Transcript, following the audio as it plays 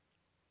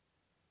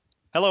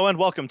Hello and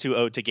welcome to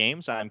Ode to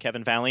Games. I'm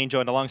Kevin Valley,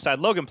 joined alongside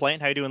Logan Plant.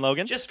 How you doing,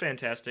 Logan? Just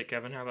fantastic,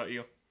 Kevin. How about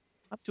you?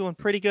 I'm doing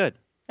pretty good.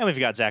 And we've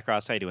got Zach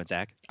Ross. How you doing,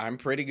 Zach? I'm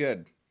pretty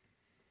good.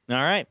 All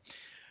right.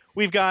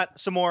 We've got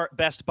some more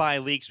Best Buy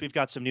leaks. We've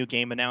got some new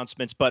game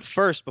announcements. But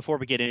first, before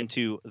we get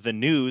into the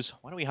news,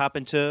 why don't we hop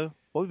into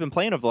what we've been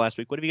playing over the last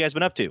week? What have you guys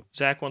been up to?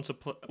 Zach once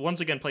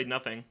again played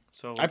nothing.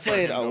 So I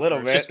played a little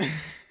bit. Just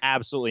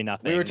absolutely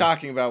nothing. We were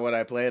talking about what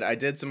I played. I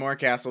did some more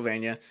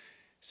Castlevania,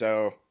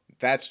 so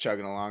that's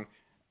chugging along.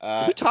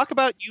 Did we talk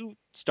about you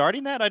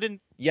starting that? I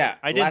didn't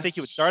think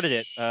you had started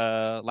it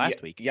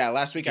last week. Yeah,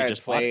 last week You I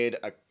just played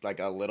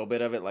a little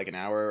bit of it, like an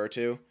hour or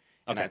two,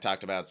 and Okay. I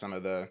talked about some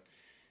of the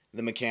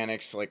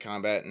mechanics, like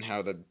combat, and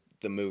how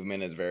the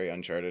movement is very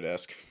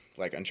Uncharted-esque,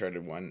 like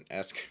Uncharted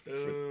 1-esque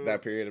for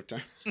that period of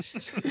time.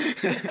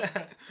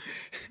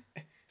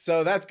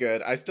 So that's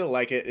good. I still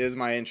like it. It is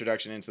my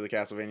introduction into the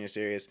Castlevania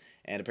series,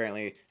 and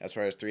apparently, as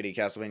far as 3D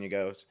Castlevania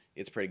goes,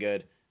 it's pretty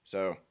good.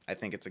 So I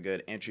think it's a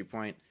good entry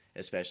point,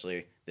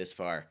 especially this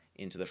far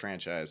into the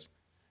franchise.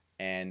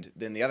 And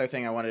then the other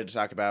thing I wanted to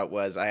talk about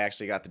was I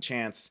actually got the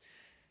chance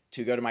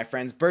to go to my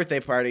friend's birthday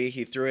party.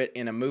 He threw it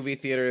in a movie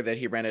theater that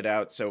he rented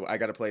out, so I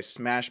got to play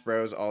Smash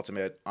Bros.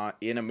 Ultimate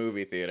in a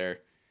movie theater.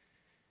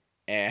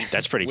 And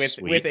That's pretty with,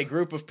 sweet. With a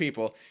group of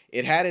people.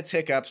 It had its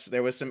hiccups.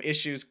 There was some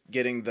issues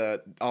getting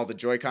all the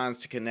Joy-Cons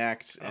to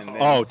connect. And then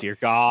Oh, dear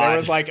God. there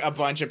was like a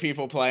bunch of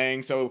people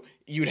playing, so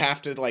you'd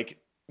have to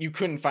you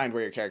couldn't find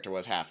where your character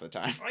was half the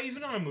time.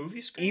 Even on a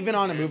movie screen? Even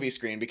on a movie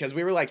screen, because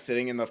we were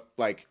sitting in the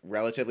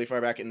relatively far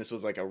back, and this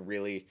was a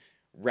really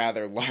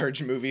rather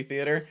large movie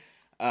theater.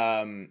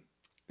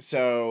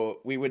 So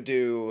we would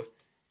do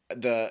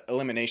the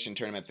elimination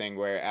tournament thing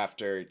where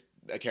after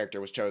a character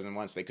was chosen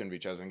once, they couldn't be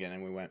chosen again,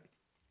 and we went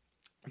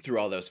through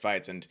all those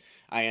fights, and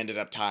I ended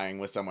up tying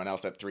with someone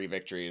else at 3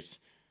 victories,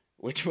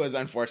 which was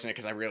unfortunate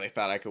because I really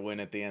thought I could win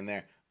at the end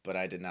there, but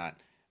I did not.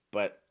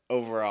 But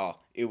overall,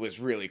 it was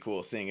really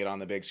cool seeing it on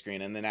the big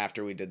screen. And then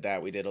after we did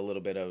that, we did a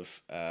little bit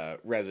of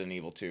Resident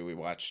Evil 2. We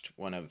watched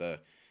one of the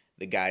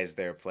guys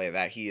there play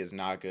that. He is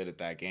not good at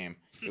that game.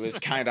 It was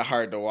kind of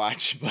hard to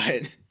watch,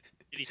 but... Did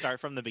he start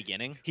from the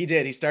beginning? He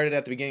did. He started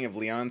at the beginning of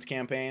Leon's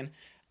campaign.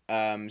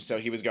 So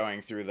he was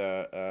going through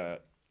the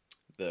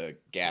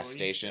gas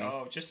station.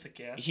 Just the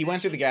gas He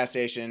went through the gas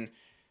station,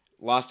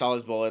 lost all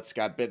his bullets,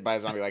 got bit by a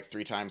zombie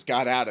 3 times,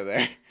 got out of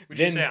there. Would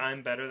you say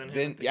I'm better than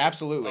him? Yeah,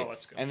 absolutely. Oh,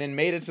 let's go. And then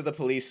made it to the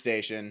police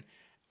station.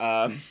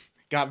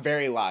 Got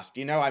very lost.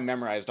 I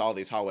memorized all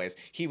these hallways.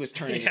 He was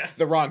turning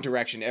the wrong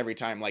direction every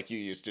time like you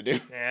used to do.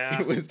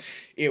 Yeah.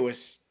 It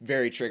was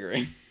very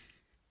triggering.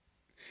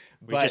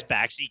 We're just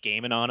backseat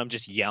gaming on him,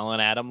 just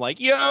yelling at him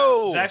like,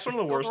 yo! Zach's one of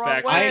the go worst the wrong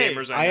backseat way.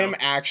 gamers I know. am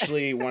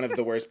actually one of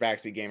the worst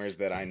backseat gamers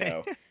that I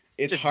know.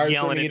 It's Just hard for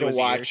yelling me into to his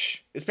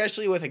watch,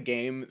 especially with a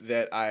game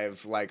that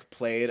I've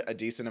played a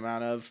decent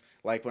amount of.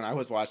 Like when I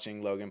was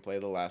watching Logan play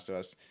The Last of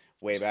Us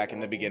way back in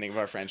the beginning of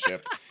our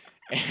friendship,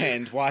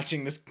 and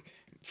watching this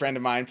friend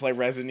of mine play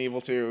Resident Evil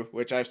 2,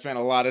 which I've spent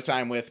a lot of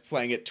time with,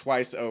 playing it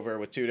twice over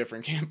with 2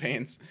 different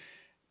campaigns.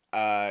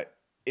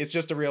 It's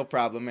just a real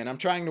problem, and I'm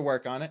trying to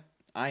work on it.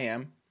 I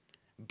am,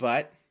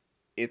 but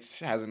it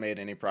hasn't made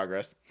any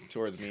progress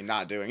towards me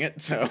not doing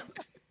it. So.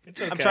 It's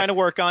okay. I'm trying to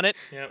work on it.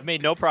 Yep.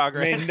 Made no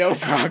progress. Made no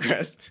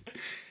progress.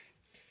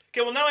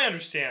 Okay, well now I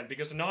understand,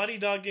 because Naughty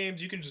Dog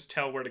games, you can just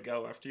tell where to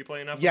go after you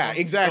play enough of Yeah, them.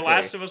 exactly. The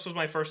Last of Us was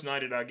my first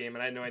Naughty Dog game,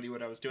 and I had no idea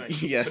what I was doing.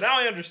 Yes. But now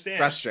I understand.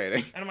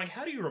 Frustrating. And I'm like,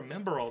 how do you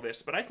remember all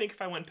this? But I think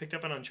if I went and picked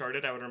up an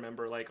Uncharted, I would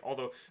remember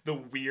all the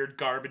weird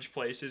garbage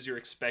places you're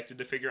expected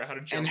to figure out how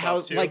to jump And how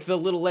up to. the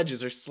little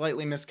ledges are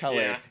slightly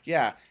miscolored.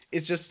 Yeah.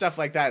 It's just stuff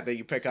like that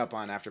you pick up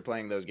on after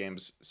playing those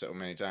games so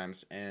many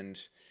times, and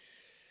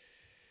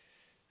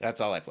that's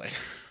all I played.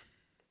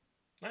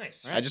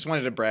 Nice. I just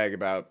wanted to brag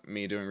about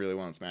me doing really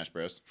well in Smash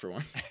Bros. For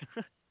once.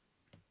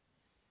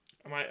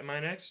 Am I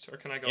next, or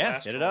can I go Yeah,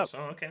 last? get for it once? up.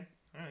 Oh, okay.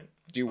 All right.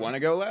 Do you want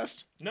to go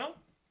last? No,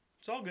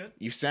 it's all good.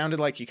 You sounded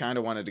like you kind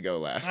of wanted to go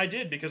last. I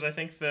did, because I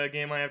think the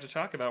game I have to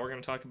talk about, we're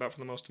going to talk about for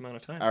the most amount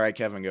of time. All right,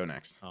 Kevin, go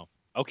next.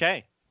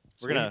 Okay.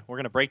 Sweet. We're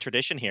gonna break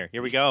tradition here.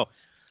 Here we go.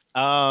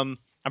 I'm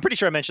pretty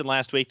sure I mentioned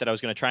last week that I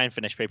was gonna try and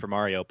finish Paper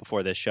Mario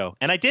before this show,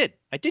 and I did.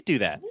 I did do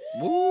that.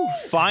 Woo!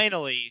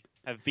 Finally,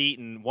 have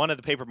beaten one of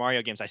the Paper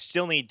Mario games. I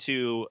still need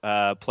to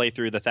play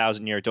through the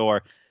Thousand Year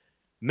Door.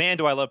 Man,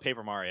 do I love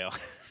Paper Mario!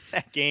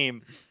 That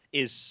game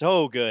is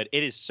so good.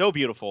 It is so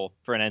beautiful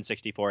for an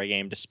N64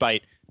 game,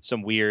 despite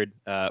some weird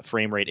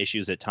frame rate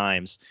issues at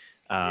times.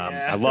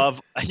 I love.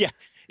 Yeah.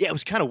 It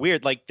was kind of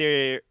weird. Like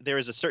there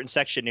is a certain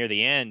section near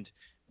the end,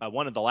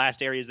 one of the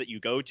last areas that you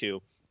go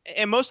to.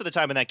 And most of the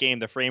time in that game,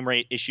 the frame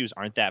rate issues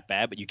aren't that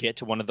bad, but you get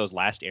to one of those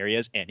last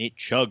areas and it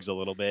chugs a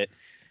little bit.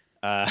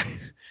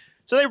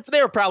 So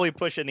they were probably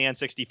pushing the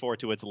N64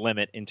 to its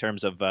limit in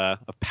terms of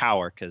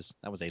power, because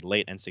that was a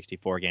late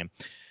N64 game.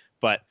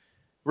 But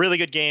really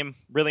good game.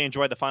 Really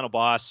enjoyed the final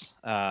boss,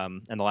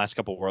 and the last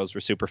couple of worlds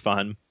were super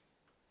fun.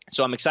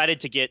 So I'm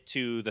excited to get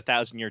to the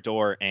Thousand Year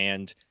Door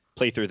and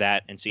play through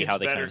that and see It's how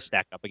they better. kind of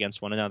stack up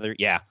against one another.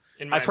 Yeah,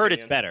 In my I've heard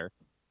it's opinion.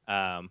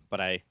 better,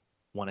 but I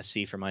want to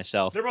see for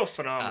myself. They're both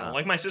phenomenal.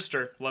 Like my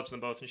sister loves them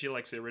both, and she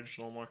likes the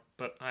original more.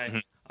 But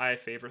I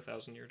favor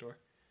Thousand Year Door.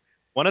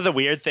 One of the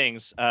weird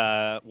things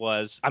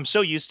was I'm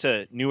so used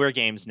to newer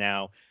games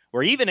now,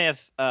 where even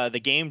if the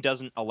game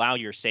doesn't allow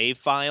your save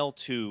file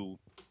to,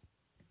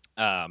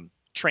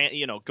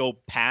 go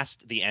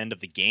past the end of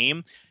the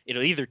game,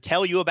 it'll either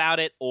tell you about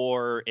it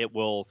or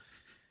it'll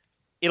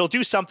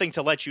do something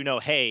to let you know,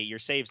 hey, your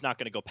save's not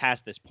going to go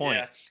past this point.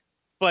 Yeah.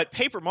 But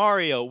Paper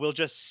Mario will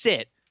just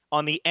sit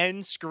on the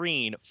end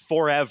screen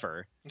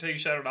forever Until you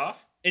shut it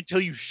off?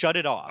 until you shut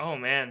it off. Oh,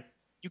 man.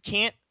 You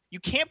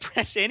can't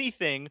press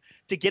anything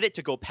to get it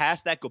to go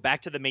past that, go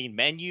back to the main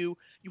menu.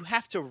 You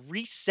have to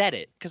reset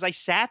it, because I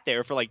sat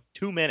there for like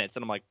 2 minutes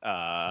and I'm like,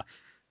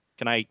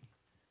 can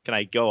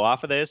I go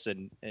off of this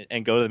and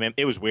go to the main?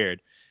 It was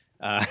weird.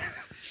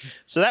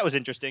 So that was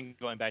interesting,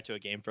 going back to a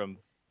game from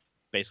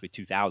basically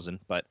 2000,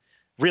 but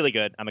really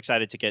good. I'm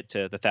excited to get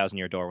to the 1,000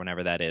 Year Door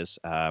whenever that is.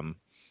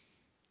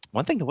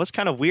 One thing that was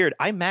kind of weird,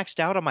 I maxed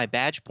out on my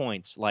badge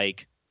points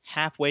like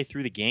halfway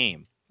through the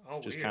game,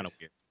 which was kind of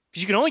weird.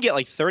 Because you can only get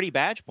like 30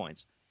 badge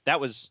points. That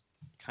was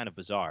kind of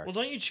bizarre. Well,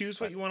 don't you choose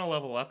what you want to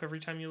level up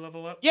every time you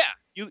level up? Yeah,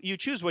 you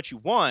choose what you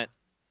want,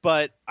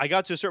 but I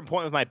got to a certain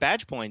point with my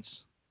badge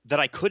points that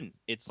I couldn't.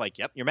 It's like,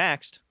 yep, you're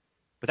maxed.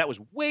 But that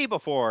was way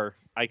before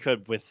I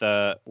could with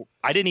I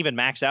didn't even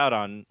max out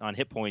on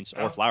hit points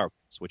or flower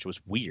points, which was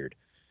weird.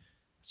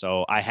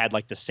 So I had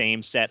like the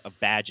same set of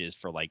badges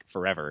for like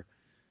forever.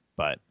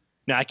 But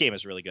no, that game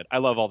is really good. I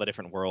love all the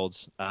different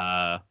worlds.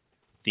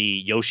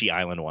 The Yoshi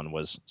Island one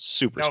was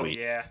super sweet.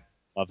 Oh, yeah.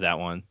 Love that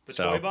one. The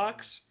toy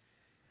box?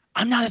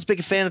 I'm not as big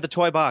a fan of the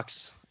toy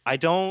box. I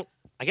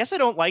guess I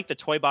don't like the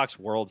toy box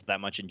worlds that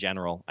much in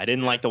general. I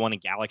didn't like the one in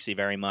Galaxy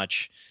very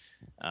much.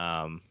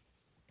 That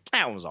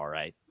one was all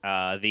right.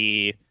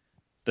 The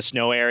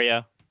snow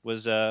area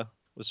was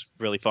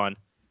really fun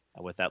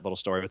with that little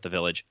story with the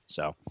village.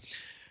 So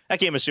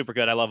that game is super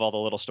good. I love all the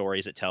little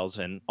stories it tells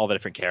and all the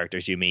different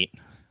characters you meet.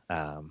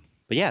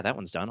 But yeah, that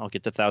one's done. I'll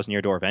get to 1,000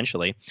 Year Door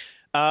eventually.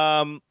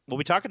 We'll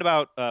be talking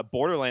about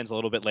Borderlands a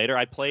little bit later.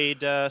 I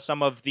played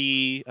some of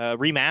the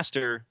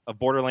remaster of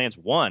Borderlands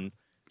 1.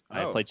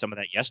 I played some of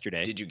that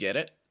yesterday. Did you get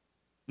it?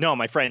 No,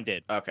 my friend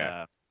did.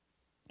 Okay.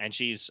 And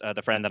she's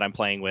the friend that I'm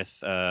playing with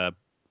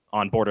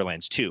on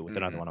Borderlands 2 with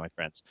another one of my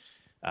friends.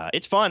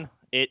 It's fun.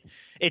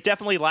 It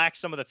definitely lacks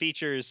some of the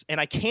features,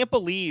 and I can't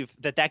believe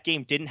that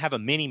game didn't have a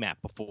mini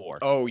map before.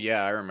 Oh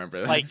yeah, I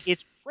remember that. Like,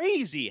 it's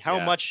crazy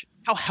how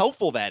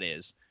helpful that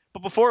is.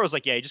 But before it was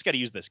like, yeah, you just got to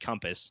use this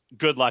compass.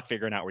 Good luck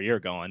figuring out where you're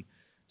going.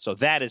 So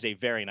that is a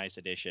very nice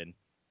addition.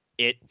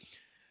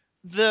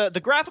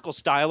 The graphical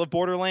style of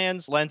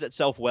Borderlands lends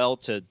itself well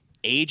to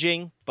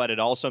aging, but it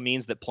also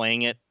means that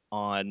playing it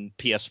on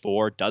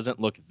PS4 doesn't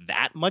look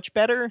that much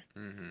better.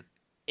 Mm-hmm.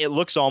 It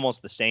looks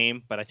almost the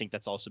same, but I think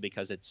that's also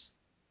because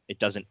it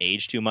doesn't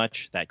age too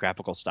much, that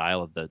graphical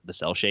style of the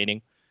cell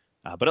shading.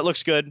 But it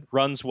looks good,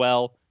 runs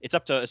well. It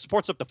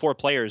supports up to 4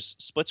 players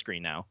split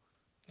screen now.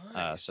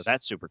 Nice. So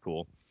that's super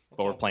cool.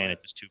 But we're playing it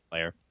just 2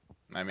 player.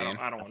 I mean,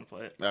 I don't want to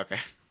play it. Okay.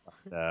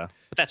 But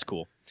that's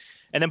cool.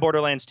 And then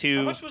Borderlands 2.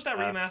 How much was that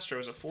remaster?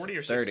 Was it 40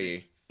 or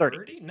 60?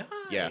 30.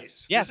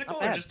 Nice. Yeah. Physical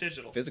or just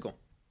digital? Physical.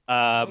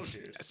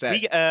 Dude.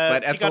 Set.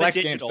 But at select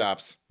digital.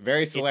 GameStops.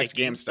 Very select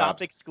It's a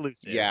GameStop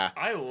exclusive. Yeah.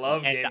 I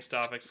love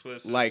GameStop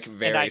exclusives. Like,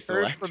 very and I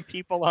select. heard from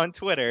people on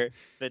Twitter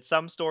that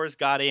some stores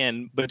got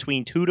in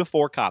between 2 to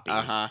 4 copies.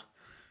 Uh-huh.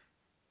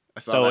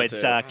 So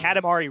it's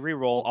Katamari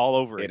Reroll all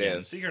over it again.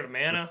 Is. Secret of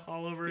Mana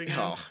all over again.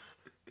 Oh.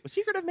 Was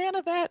Secret of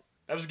Mana that?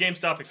 That was a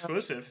GameStop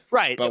exclusive.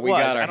 Right. But we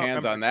got our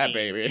hands on that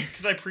baby.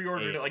 Because I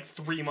pre-ordered it like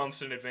 3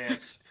 months in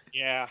advance.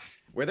 Yeah.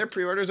 Were there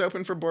pre-orders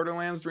open for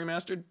Borderlands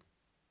Remastered?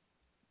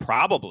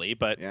 Probably,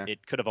 but Yeah.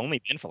 it could have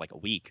only been for like a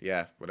week.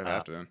 Yeah, would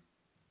have to been.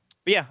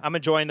 But yeah, I'm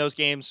enjoying those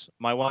games.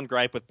 My one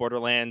gripe with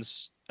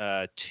Borderlands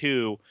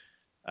 2,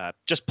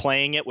 just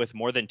playing it with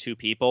more than 2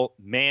 people,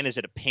 man, is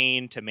it a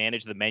pain to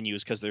manage the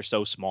menus because they're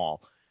so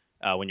small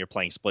when you're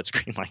playing split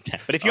screen like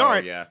that. But if you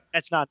aren't,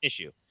 that's not an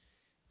issue.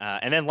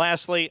 And then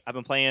lastly, I've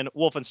been playing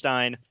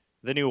Wolfenstein: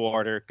 The New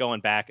Order, going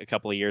back a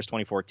couple of years,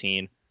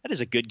 2014. That is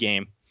a good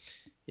game.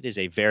 It is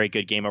a very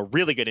good game, a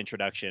really good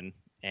introduction,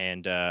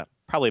 and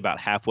probably about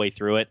halfway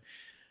through it.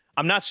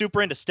 I'm not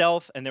super into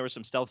stealth, and there were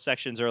some stealth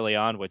sections early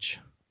on, which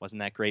wasn't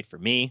that great for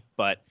me,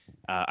 but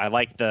I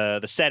like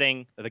the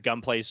setting. The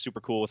gunplay is super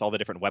cool with all the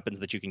different weapons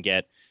that you can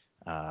get.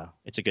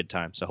 It's a good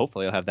time. So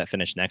hopefully I'll have that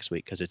finished next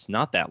week, because it's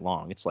not that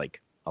long. It's like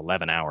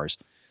 11 hours.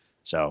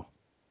 So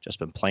just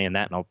been playing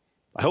that, and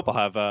I hope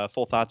I'll have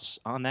full thoughts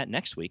on that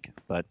next week.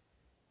 But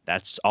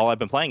that's all I've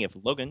been playing. If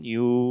Logan,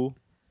 you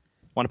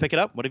want to pick it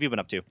up, what have you been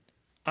up to?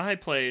 I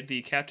played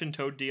the Captain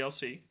Toad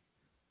DLC,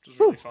 which was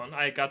really fun.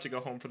 I got to go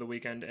home for the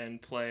weekend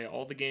and play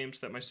all the games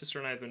that my sister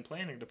and I have been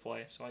planning to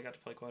play, so I got to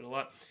play quite a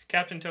lot.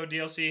 Captain Toad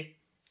DLC,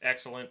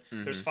 excellent.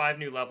 Mm-hmm. There's 5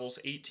 new levels,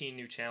 18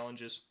 new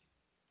challenges,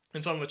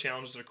 and some of the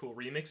challenges are cool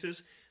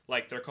remixes.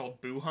 Like, they're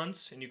called Boo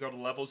Hunts, and you go to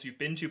levels you've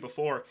been to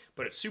before,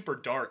 but it's super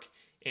dark,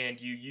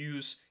 and you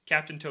use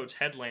Captain Toad's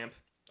headlamp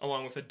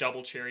along with a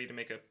double cherry to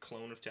make a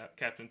clone of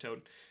Captain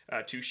Toad,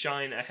 to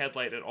shine a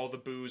headlight at all the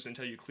boos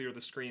until you clear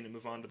the screen and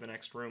move on to the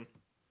next room.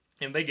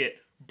 And they get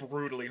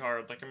brutally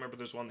hard. Like, I remember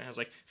there's one that has,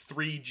 like,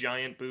 3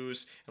 giant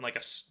boos and,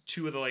 like,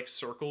 2 of the, like,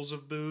 circles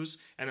of boos,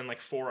 and then, like,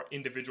 4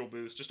 individual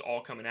boos just all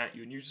coming at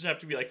you. And you just have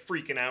to be, like,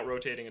 freaking out,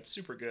 rotating. It's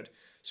super good,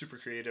 super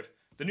creative.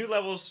 The new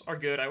levels are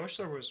good. I wish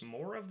there was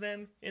more of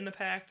them in the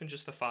pack than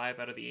just the 5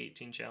 out of the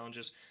 18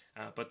 challenges.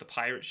 But the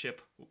pirate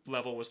ship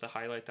level was the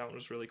highlight. That one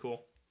was really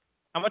cool.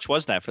 How much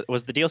was that?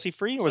 Was the DLC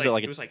free, or was it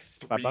like it was like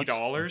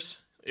 $3?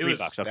 It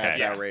was $3. Okay,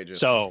 That's outrageous.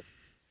 So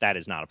that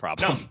is not a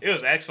problem. No, it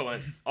was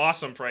excellent.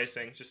 Awesome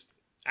pricing. Just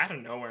out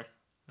of nowhere.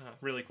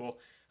 Really cool.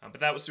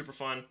 But that was super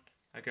fun.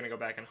 I'm going to go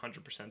back and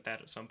 100%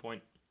 that at some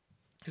point.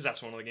 Because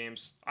that's one of the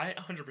games. I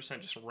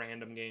 100% just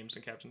random games,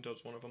 and Captain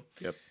Toad's one of them.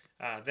 Yep.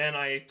 Then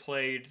I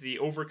played the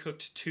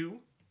Overcooked 2,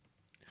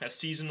 a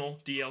seasonal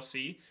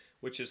DLC,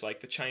 which is like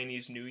the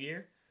Chinese New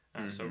Year.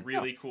 So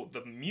really cool.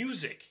 The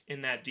music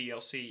in that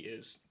DLC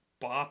is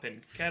bopping.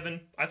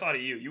 Kevin, I thought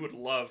of you. You would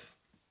love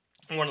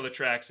one of the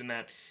tracks in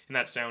that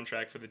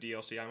soundtrack for the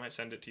DLC. I might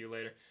send it to you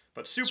later.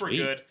 But super Sweet.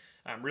 good.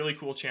 Really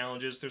cool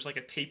challenges. There's like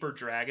a paper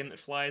dragon that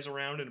flies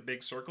around in a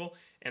big circle,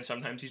 and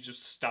sometimes he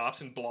just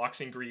stops and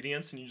blocks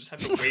ingredients, and you just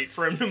have to wait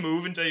for him to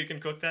move until you can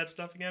cook that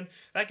stuff again.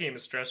 That game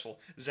is stressful.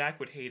 Zach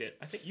would hate it.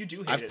 I think you do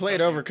hate it. I've played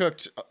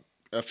Overcooked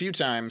a few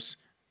times.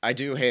 I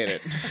do hate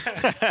it.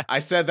 I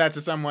said that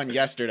to someone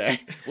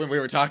yesterday when we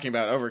were talking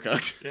about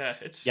Overcooked. Yeah,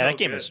 it's Yeah, so that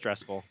game good. is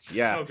stressful.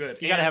 Yeah. So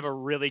good. You got to And- have a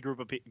really good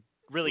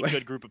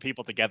group of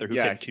people together who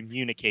Yeah. can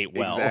communicate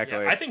well.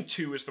 Exactly. Yeah, I think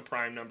 2 is the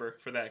prime number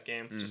for that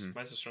game. Just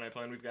my sister and I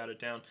playing, we've got it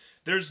down.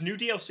 There's new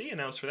DLC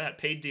announced for that,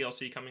 paid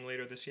DLC coming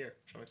later this year,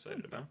 which I'm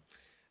excited about.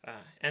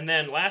 And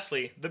then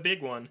lastly, the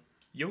big one,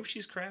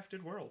 Yoshi's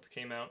Crafted World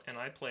came out, and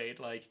I played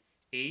like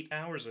 8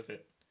 hours of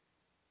it.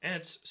 And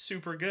it's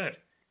super good.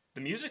 The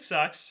music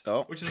sucks,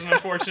 which is an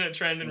unfortunate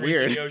trend in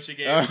Weird. recent Yoshi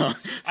games. Oh.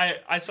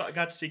 I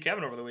got to see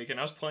Kevin over the weekend.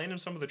 I was playing him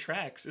some of the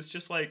tracks. It's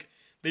just like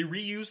they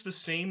reuse the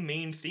same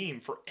main theme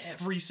for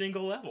every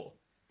single level.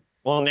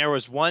 Well, and there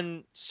was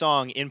one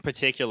song in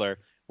particular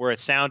where it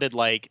sounded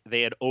like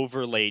they had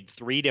overlaid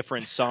 3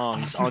 different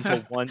songs onto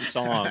one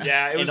song.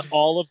 Yeah, it was, and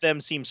all of them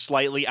seemed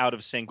slightly out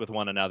of sync with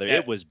one another. Yeah.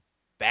 It was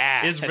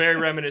bad. It's very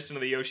reminiscent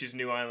of the Yoshi's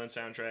New Island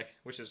soundtrack,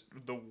 which is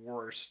the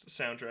worst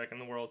soundtrack in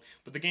the world.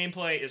 But the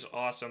gameplay is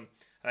awesome.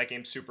 That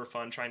game's super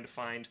fun, trying to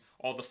find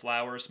all the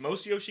flowers.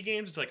 Most Yoshi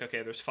games, it's like,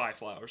 okay, there's 5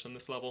 flowers in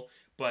this level.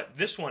 But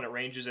this one, it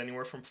ranges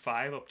anywhere from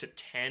 5 up to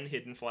 10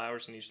 hidden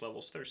flowers in each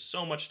level. So there's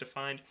so much to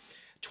find.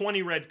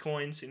 20 red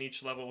coins in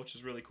each level, which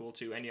is really cool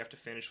too. And you have to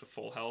finish with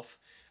full health.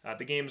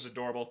 The game is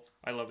adorable.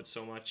 I love it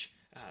so much.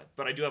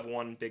 But I do have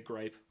one big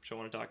gripe, which I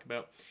want to talk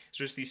about.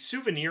 So there's these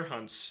souvenir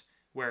hunts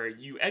where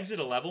you exit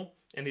a level,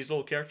 and these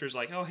little characters are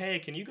like, oh, hey,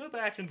 can you go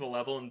back into the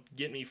level and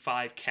get me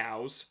 5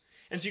 cows?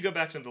 And so you go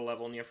back into the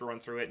level and you have to run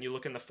through it, and you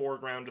look in the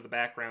foreground or the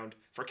background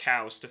for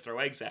cows to throw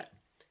eggs at.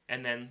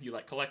 And then you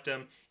collect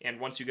them, and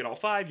once you get all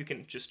 5, you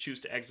can just choose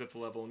to exit the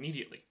level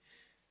immediately.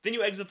 Then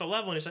you exit the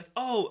level, and it's like,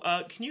 oh,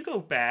 can you go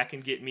back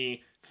and get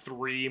me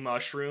 3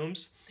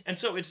 mushrooms? And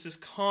so it's this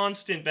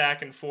constant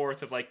back and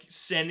forth of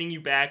sending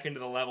you back into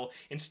the level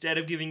instead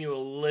of giving you a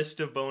list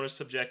of bonus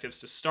objectives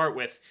to start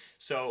with.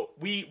 So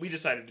we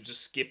decided to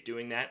just skip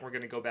doing that. We're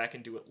going to go back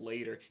and do it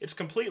later. It's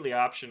completely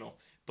optional.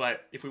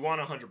 But if we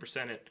want to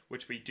 100% it,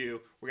 which we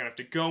do, we're going to have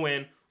to go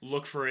in,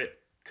 look for it,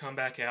 come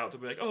back out.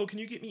 They'll be like, oh, can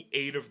you get me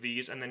 8 of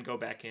these? And then go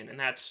back in. And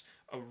that's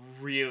a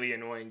really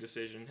annoying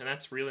decision. And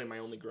that's really my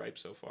only gripe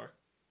so far.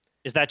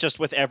 Is that just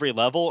with every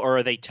level, or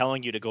are they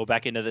telling you to go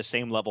back into the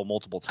same level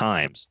multiple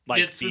times?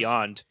 It's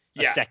beyond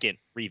a second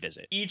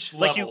revisit? Each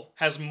level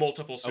has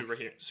multiple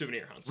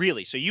souvenir hunts.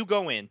 Really? So you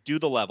go in, do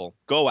the level,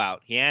 go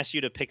out. He asks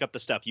you to pick up the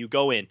stuff. You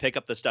go in, pick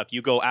up the stuff.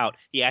 You go out.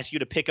 He asks you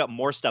to pick up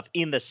more stuff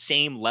in the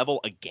same level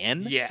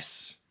again?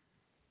 Yes.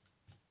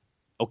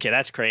 Okay,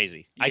 that's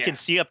crazy. Yeah. I can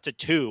see up to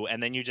 2,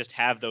 and then you just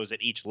have those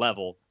at each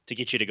level to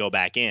get you to go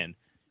back in.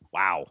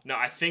 Wow. No,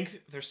 I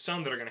think there's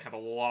some that are going to have a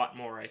lot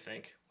more, I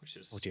think. Which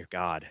is, oh dear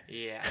God.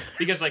 Yeah,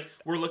 because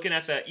we're looking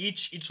at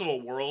each little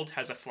world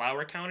has a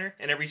flower counter,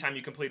 and every time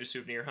you complete a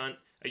souvenir hunt,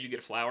 you get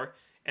a flower.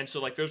 And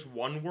so there's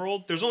one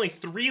world, there's only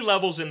 3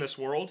 levels in this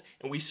world,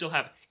 and we still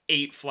have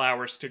 8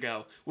 flowers to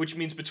go, which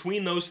means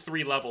between those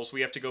 3 levels,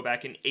 we have to go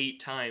back in 8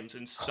 times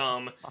in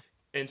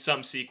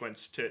some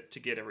sequence to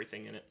get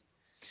everything in it.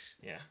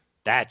 Yeah,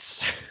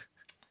 that's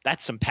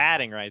some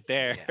padding right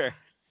there. Yeah.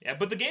 Yeah,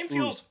 but the game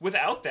feels,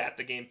 without that,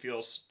 the game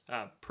feels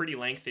pretty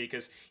lengthy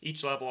because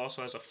each level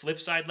also has a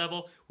flip side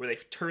level where they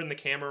turn the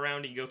camera around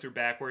and you go through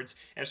backwards,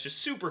 and it's just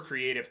super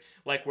creative.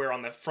 Like where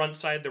on the front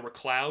side there were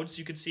clouds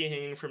you could see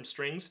hanging from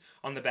strings.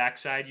 On the back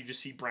side you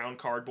just see brown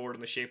cardboard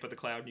in the shape of the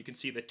cloud, and you can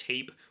see the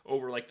tape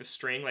over the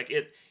string.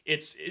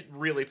 It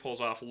really pulls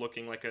off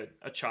looking like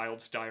a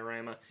child's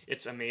diorama.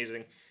 It's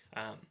amazing.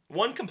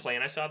 One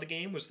complaint I saw of the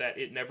game was that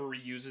it never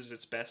reuses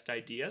its best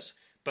ideas,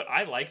 but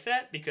I like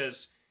that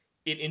because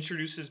it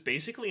introduces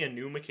basically a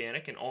new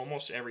mechanic in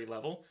almost every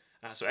level.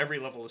 So every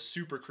level is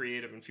super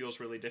creative and feels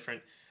really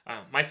different.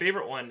 My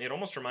favorite one, it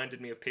almost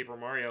reminded me of Paper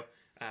Mario,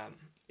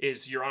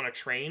 is you're on a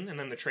train and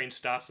then the train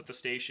stops at the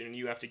station and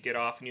you have to get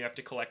off and you have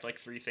to collect like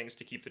 3 things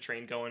to keep the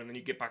train going, and then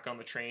you get back on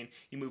the train,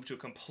 you move to a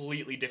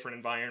completely different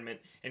environment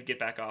and get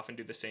back off and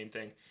do the same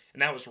thing.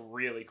 And that was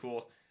really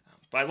cool.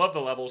 But I love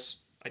the levels.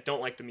 I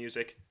don't like the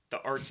music.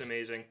 The art's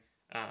amazing.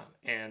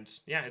 And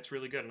yeah, it's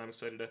really good, and I'm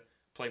excited to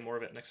play more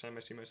of it next time I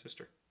see my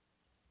sister.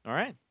 All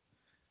right.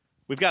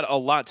 We've got a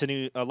lot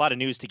of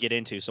news to get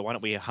into, so why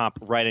don't we hop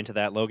right into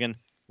that, Logan?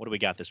 What do we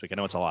got this week? I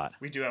know it's a lot.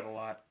 We do have a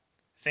lot.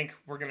 I think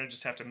we're going to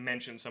just have to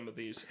mention some of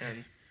these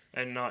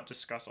and not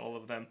discuss all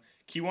of them.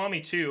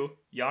 Kiwami 2,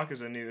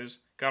 Yakuza news,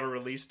 got a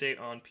release date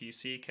on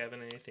PC.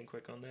 Kevin, anything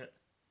quick on that?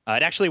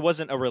 It actually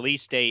wasn't a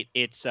release date.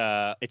 It's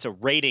a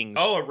ratings.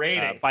 Oh, a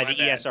rating. By the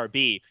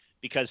ESRB,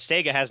 because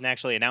Sega hasn't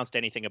actually announced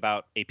anything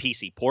about a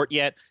PC port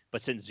yet.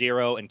 But since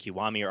Zero and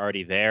Kiwami are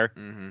already there,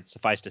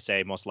 suffice to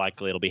say, most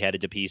likely it'll be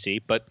headed to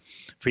PC. But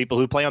for people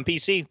who play on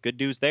PC, good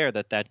news there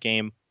that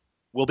game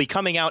will be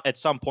coming out at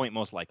some point,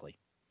 most likely.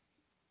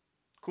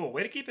 Cool.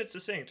 Way to keep it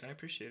succinct. I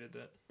appreciated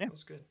that. Yeah. That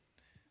was good.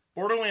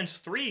 Borderlands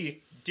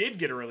 3 did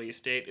get a release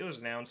date. It was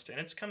announced, and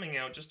it's coming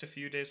out just a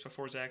few days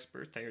before Zach's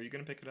birthday. Are you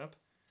going to pick it up?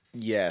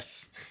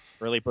 Yes.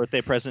 Early birthday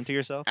present to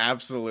yourself?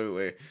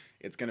 Absolutely.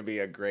 It's going to be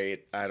a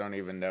great, I don't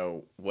even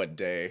know what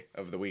day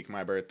of the week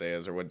my birthday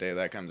is or what day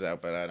that comes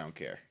out, but I don't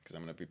care because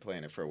I'm going to be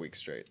playing it for a week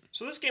straight.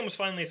 So this game was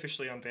finally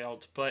officially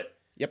unveiled, but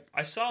Yep.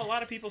 I saw a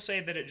lot of people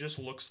say that it just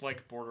looks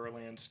like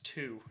Borderlands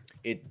 2.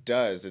 It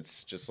does.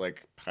 It's just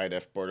like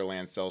high-def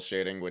Borderlands cell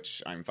shading,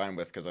 which I'm fine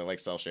with because I like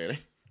cell shading.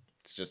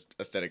 It's just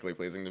aesthetically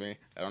pleasing to me.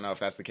 I don't know if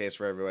that's the case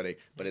for everybody,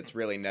 but it's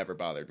really never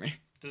bothered me.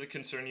 Does it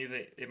concern you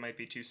that it might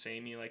be too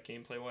samey, like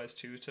gameplay-wise,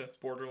 too, to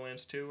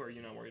Borderlands 2, or are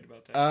you not worried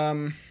about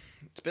that?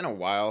 It's been a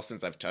while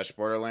since I've touched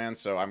Borderlands,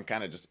 so I'm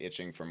kind of just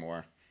itching for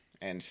more.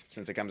 And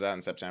since it comes out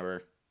in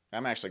September,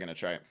 I'm actually going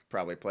to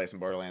probably play some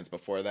Borderlands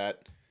before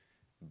that,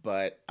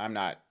 but I'm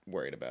not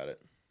worried about it.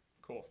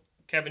 Cool.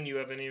 Kevin, you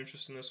have any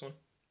interest in this one?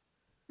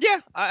 Yeah,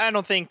 I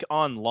don't think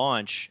on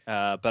launch,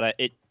 but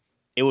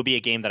it would be a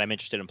game that I'm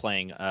interested in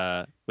playing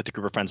with the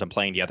group of friends I'm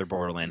playing the other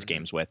Borderlands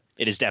games with.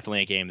 It is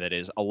definitely a game that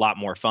is a lot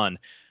more fun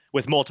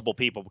with multiple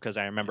people because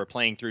I remember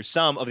playing through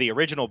some of the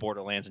original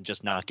Borderlands and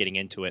just not getting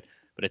into it.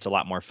 But it's a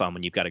lot more fun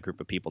when you've got a group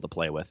of people to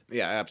play with.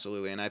 Yeah,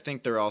 absolutely. And I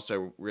think they're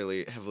also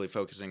really heavily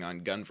focusing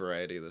on gun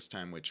variety this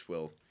time, which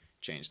will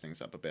change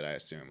things up a bit, I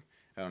assume.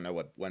 I don't know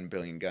what 1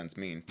 billion guns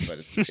mean, but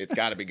it's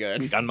got to be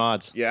good. Gun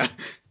mods. Yeah.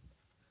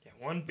 Yeah,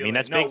 1 billion. I mean,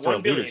 that's big for a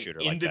looter shooter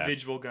like that.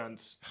 Individual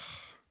guns.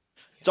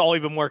 It's all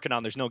we've been working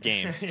on. There's no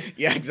game.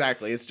 Yeah,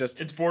 exactly. It's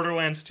just It's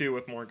Borderlands 2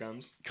 with more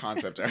guns.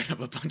 concept art of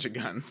a bunch of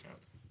guns.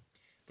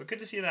 But good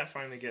to see that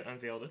finally get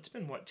unveiled. It's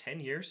been, 10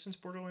 years since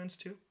Borderlands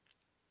 2?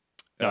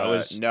 No, it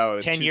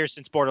was 10 years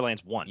since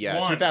Borderlands 1. Yeah,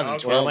 One, 2012.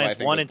 okay. Borderlands I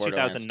think 1 was in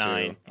Borderlands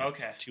 2009. 2.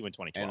 Okay. 2 in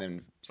 2012. And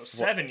then So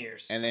 7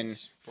 years. and then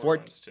since 4,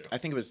 Borderlands 2. I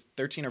think it was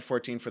 13 or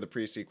 14 for the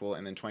pre-sequel,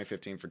 and then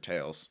 2015 for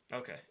Tales.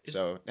 Okay.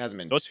 So it hasn't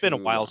been. So it's been a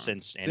too while long.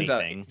 since since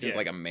anything. since Yeah.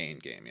 like a main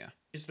game. Yeah,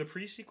 Is the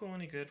pre-sequel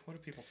any good? What do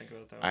people think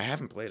about that? I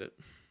haven't played it.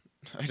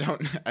 I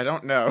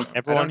don't know. I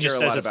Everyone don't just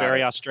hear a says lot it's about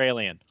very it.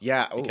 Australian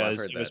Yeah, I've because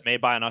heard it was that.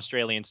 made by an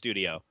Australian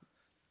studio.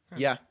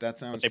 Yeah, that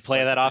sounds. They play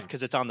like that a off thing.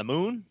 because it's on the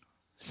moon.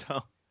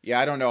 So Yeah,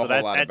 I don't know a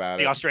whole lot about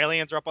the it.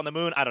 Australians are up on the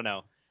moon. I don't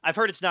know. I've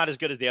heard it's not as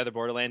good as the other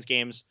Borderlands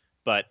games,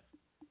 but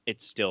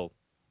it's still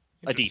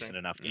a Interesting. decent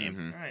enough game.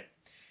 Mhm. All right.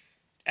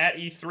 At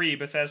E3,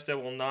 Bethesda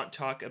will not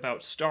talk about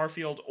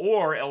Starfield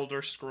or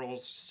Elder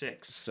Scrolls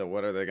 6. So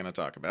what are they going to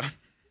talk about? I'm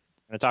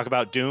going to talk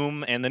about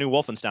Doom and the new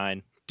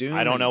Wolfenstein. Doom.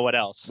 I don't know and what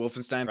else.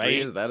 Wolfenstein 3, right?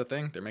 is that a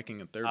thing? They're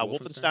making a third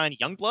Wolfenstein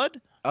Youngblood?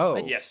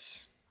 Oh,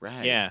 Yes.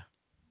 right. Yeah.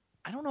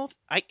 I don't know if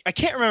I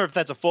can't remember if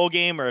that's a full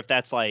game or if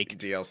that's like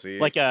DLC.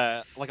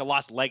 a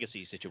Lost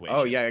Legacy situation.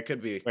 Oh yeah, it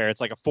could be Where it's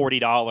like a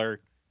 $40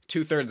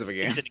 2/3 of a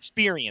game. it's an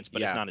experience,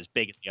 but it's Yeah. not as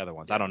big as the other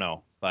ones. I don't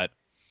know. But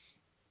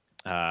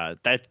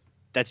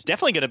that's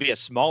definitely going to be a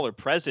smaller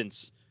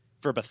presence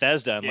for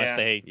Bethesda unless Yeah.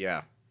 they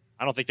Yeah.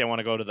 I don't think they want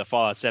to go to the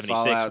Fallout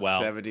 76 Fallout well.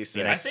 76.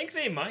 you know, I think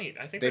they might.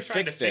 I think They they're trying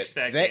fixed to fix it.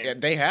 that They game.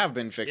 they have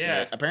been fixing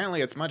Yeah. it. Apparently,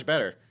 it's much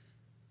better.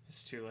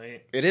 It's too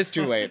late. It is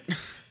too late.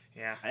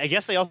 Yeah. I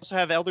guess they also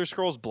have Elder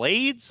Scrolls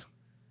Blades.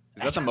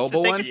 Is that the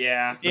mobile They one? could-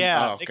 Yeah.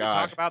 Yeah, Oh, they God. could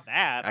talk about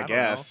that. I don't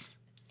guess.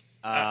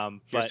 know.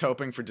 Just But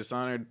hoping for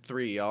Dishonored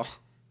 3, y'all.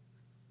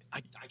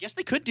 I guess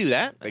they could do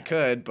that. They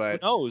could, Who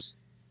but knows?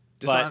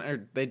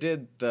 Dishonored. They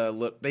did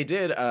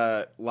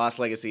Lost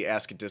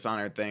Legacy-esque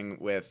Dishonored thing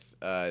with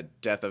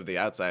Death of the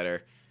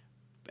Outsider,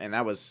 and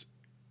that was,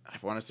 I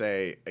want to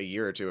say, a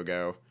year or two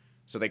ago.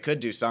 So they could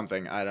do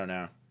something. I don't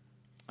know.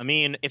 I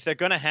mean, if they're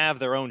going to have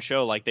their own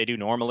show like they do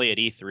normally at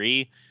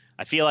E3,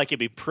 I feel like it'd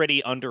be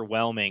pretty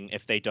underwhelming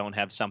if they don't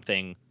have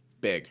something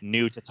Big.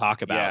 new to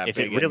talk about. Yeah, if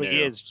it big and really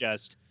new. is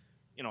just,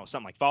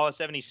 something like Fallout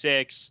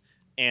 76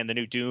 and the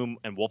new Doom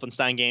and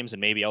Wolfenstein games and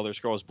maybe Elder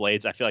Scrolls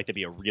Blades, I feel like that'd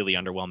be a really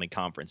underwhelming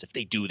conference if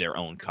they do their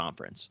own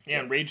conference.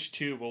 Yeah, and Rage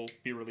 2 will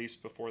be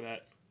released before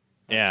that.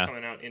 Yeah. It's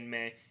coming out in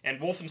May. And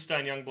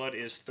Wolfenstein Youngblood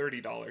is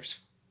 $30.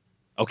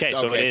 Okay,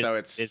 so Okay, it so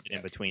is it's- an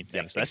in between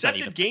thing. Yep. So that's Except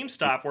not at even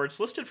GameStop, where it's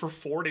listed for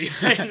 40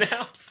 right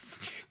now.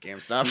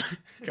 GameStop.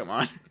 Come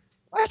on.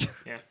 what?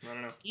 Yeah, I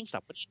don't know.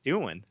 GameStop, what are you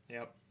doing?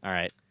 Yep. All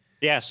right.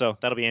 Yeah, so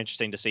that'll be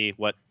interesting to see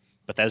what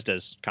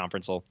Bethesda's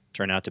conference will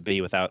turn out to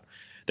be without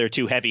their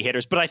two heavy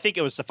hitters. But I think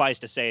it was suffice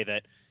to say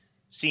that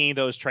seeing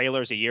those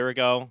trailers a year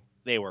ago,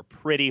 they were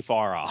pretty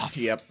far off.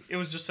 Yep. It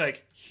was just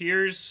like,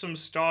 here's some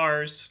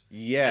stars,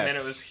 Yes. and then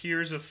it was,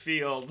 here's a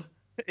field.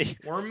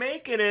 We're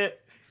making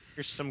it.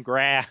 Here's some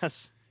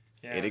grass.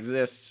 Yeah. It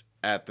exists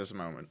at this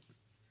moment.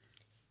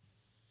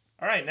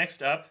 All right,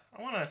 next up,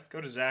 I want to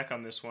go to Zach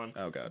on this one.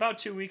 Oh, God. About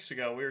 2 weeks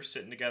ago, we were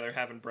sitting together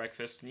having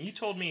breakfast, and you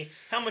told me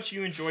how much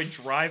you enjoyed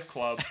Drive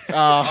Club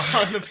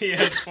Oh, on the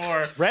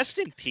PS4. Rest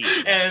in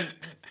peace. And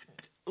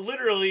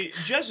literally,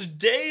 just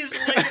days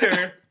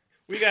later,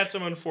 we got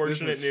some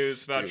unfortunate This is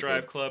news about stupid.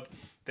 Drive Club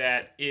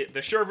that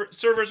the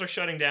servers are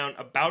shutting down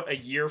about a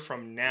year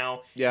from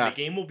now. Yeah. And the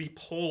game will be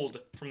pulled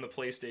from the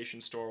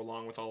PlayStation Store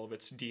along with all of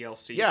its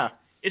DLC. yeah.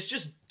 It's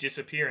just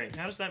disappearing.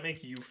 How does that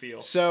make you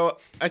feel? So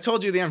I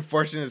told you the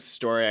unfortunate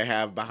story I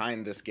have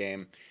behind this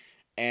game,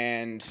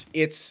 and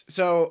it's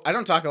so I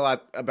don't talk a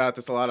lot about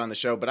this a lot on the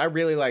show, but I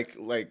really like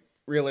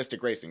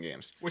realistic racing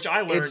games. Which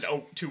I learned It's-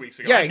 2 weeks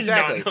ago. Yeah, I did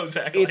not exactly. know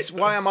Zach It's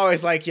liked why those. I'm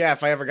always like, yeah,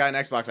 if I ever got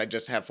an Xbox, I'd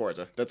just have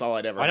Forza. That's all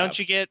I'd ever. Why have. don't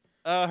you get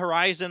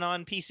Horizon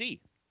on PC?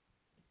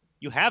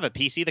 You have a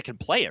PC that can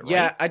play it, right?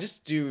 Yeah, I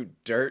just do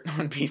dirt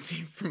on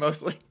PC for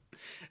mostly.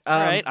 All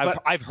right.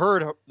 But I've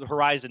heard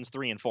Horizons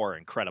 3 and 4 are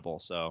incredible,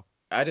 so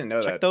I didn't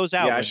know check that. those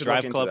out Yeah, I when should look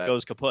Drive into Club that.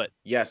 goes kaput.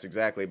 Yes,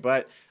 exactly.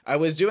 But I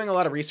was doing a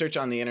lot of research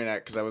on the internet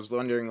because I was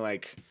wondering,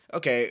 like,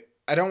 okay,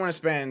 I don't want to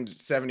spend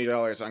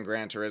 $70 on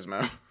Gran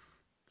Turismo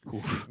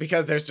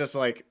because there's just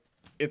like,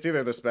 it's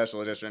either the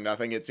special edition or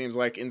nothing. It seems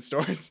like in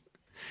stores,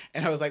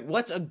 and I was like,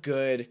 what's a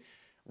good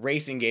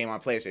racing game on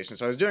PlayStation?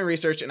 So I was doing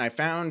research and I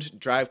found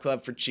Drive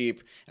Club for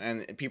cheap,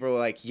 and people were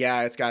like,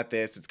 yeah, it's got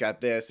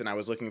this, and I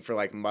was looking for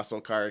like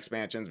muscle car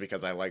expansions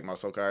because I like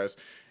muscle cars,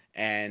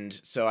 and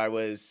so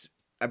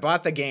I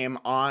bought the game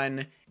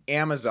on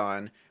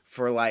Amazon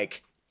for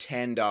like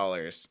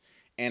 $10,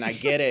 and I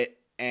get it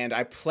and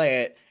I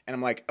play it and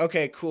I'm like,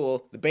 okay,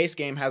 cool. The base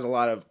game has a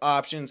lot of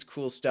options,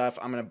 cool stuff.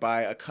 I'm going to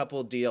buy a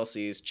couple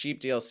DLCs,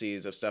 cheap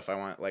DLCs of stuff I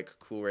want, like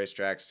cool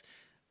racetracks,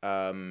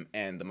 and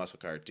the muscle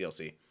car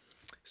DLC.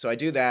 So I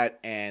do that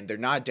and they're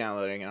not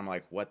downloading and I'm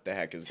like, what the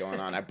heck is going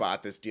on? I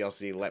bought this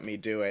DLC, let me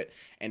do it,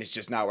 and it's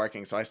just not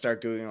working. So I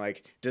start Googling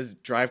like, does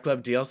Drive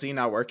Club DLC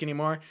not work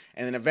anymore?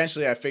 And then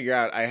eventually I figure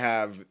out I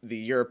have the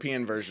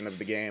European version of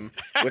the game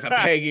with a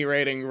PEGI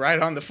rating right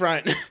on the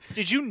front.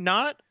 Did you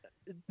not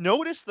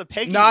notice the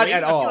PEGI Not rating?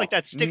 at I all. feel like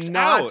that sticks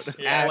Not out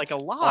at like a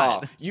lot.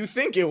 all. You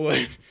think it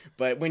would,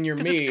 but when you're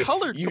 'Cause me, it's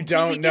colored you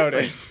completely don't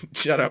notice.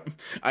 Shut up.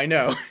 I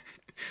know.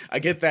 I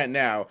get that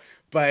now,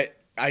 but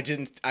I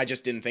just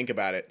didn't think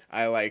about it.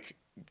 I like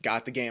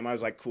got the game. I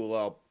was like, cool,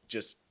 I'll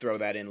just throw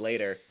that in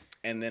later.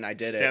 And then I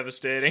did it.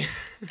 Devastating.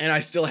 And I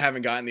still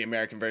haven't gotten the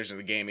American version of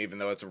the game, even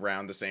though it's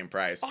around the same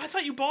price. Oh, I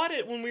thought you bought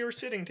it when we were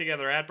sitting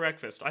together at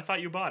breakfast. I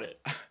thought you bought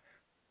it.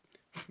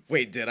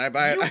 Wait, did I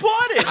buy it? You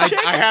bought it.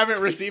 Check, I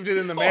haven't received it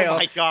in the mail. Oh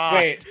my god.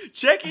 Wait,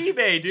 check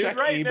eBay, dude, check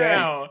right eBay.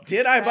 now.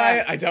 Did I buy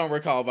it? I don't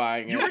recall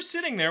buying You it. were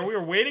sitting there. We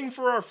were waiting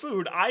for our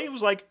food. I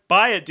was like,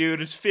 "Buy it, dude.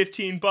 It's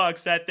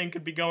 $15. That thing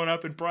could be going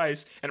up in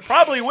price, and it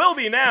probably will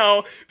be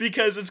now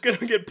because it's gonna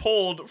get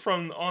pulled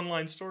from the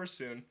online stores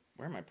soon."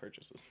 Where are my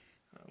purchases?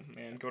 Oh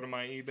man, go to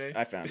my eBay.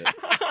 I found it.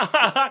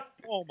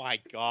 Oh my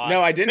god.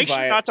 No, I didn't Make buy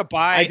sure it. not to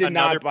buy I did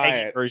another not buy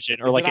PEGI it.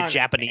 version or Is like it a on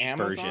Japanese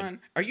Amazon? version.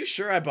 Are you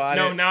sure I bought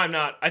No, it? now I'm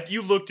not.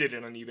 You looked at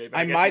it on eBay. But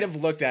I guess might you- have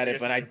looked at I it,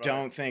 guess but you I didn't buy it.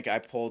 don't think I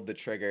pulled the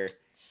trigger.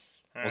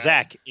 Well,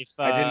 Zach, if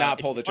I did not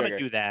if pull the you wanna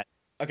trigger. do that,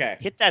 Okay.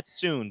 hit that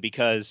soon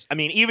because I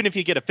mean, even if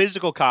you get a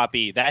physical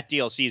copy, that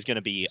DLC is going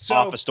to be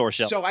off a store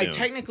shelf. So I soon.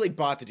 technically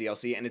bought the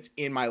DLC and it's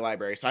in my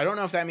library. So I don't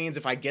know if that means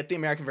if I get the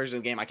American version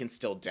of the game, I can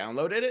still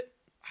download it.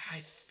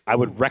 I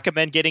would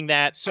recommend getting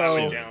that. So I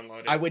would soon. download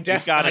it. I would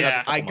You've got definitely.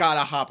 another I couple gotta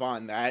hop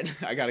on that.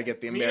 I gotta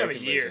get the I mean, you have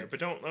American a year, version. but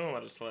don't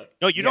let it slip.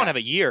 No, you don't Yeah. have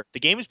a year. The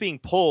game is being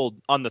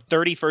pulled on the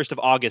 31st of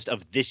August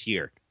of this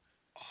year.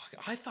 Oh,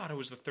 I thought it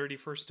was the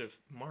 31st of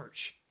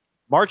March.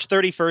 March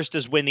 31st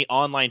is when the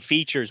online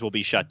features will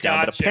be shut down.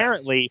 But Gotcha.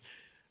 apparently,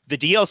 the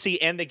DLC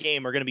and the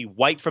game are going to be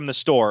wiped from the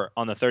store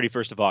on the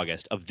 31st of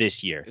August of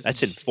this year. This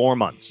That's is- in 4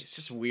 months. It's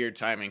just weird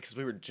timing because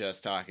we were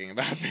just talking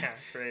about this. Yeah,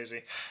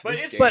 crazy. But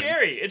This it's game-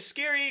 scary. It's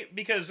scary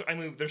because I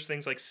mean, there's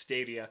things like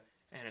Stadia,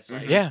 and it's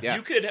like Yeah.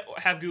 you could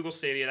have Google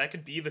Stadia. That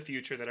could be the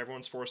future that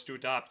everyone's forced to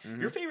adopt.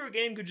 Mm-hmm. Your favorite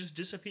game could just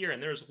disappear,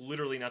 and there's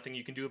literally nothing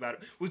you can do about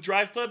it. With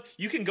Drive Club,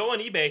 you can go on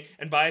eBay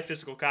and buy a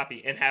physical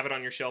copy and have it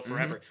on your shelf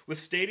forever. Mm-hmm.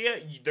 With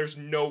Stadia, there's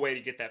no way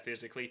to get that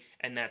physically,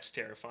 and that's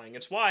terrifying.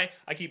 It's why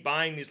I keep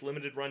buying these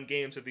limited run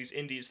games of these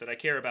indies that I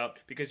care about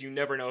because you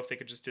never know if they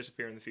could just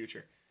disappear in the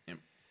future.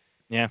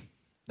 Yeah,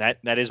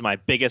 that is my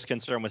biggest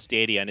concern with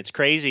Stadia, and it's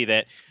crazy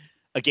that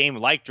a game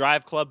like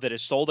Drive Club that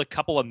has sold a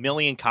couple of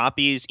million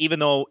copies, even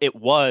though it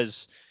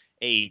was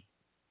a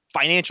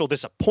financial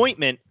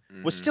disappointment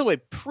was still a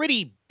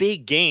pretty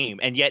big game,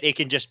 and yet it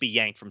can just be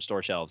yanked from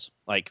store shelves,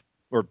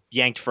 or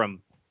yanked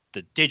from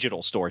the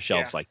digital store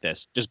shelves like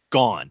this, just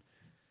gone,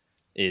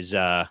 is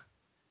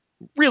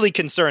really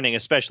concerning,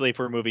 especially if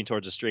we're moving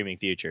towards a streaming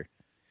future.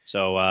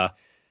 So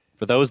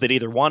for those that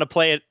either want to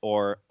play it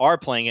or are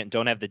playing it and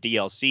don't have the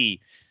DLC,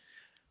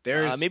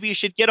 maybe you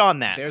should get on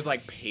that. There's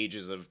like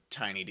pages of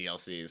tiny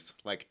DLCs,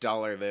 like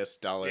dollar this,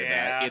 dollar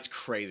that. It's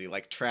crazy.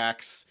 Like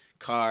tracks,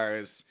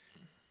 cars,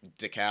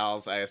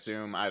 decals, I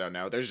assume. I don't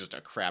know. There's just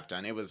a crap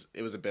ton. It was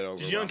a bit overwhelming.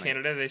 Did you know in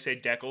Canada they say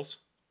decals?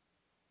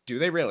 Do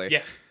they really?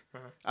 Yeah.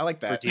 I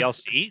like that. For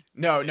DLC?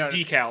 No.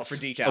 Decals. For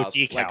decals. Oh,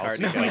 decals. Like car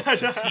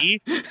decals. See?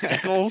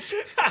 Decals?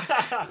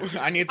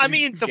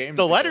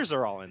 The letters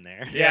are all in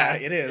there. Yeah,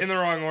 it is. In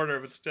the wrong order,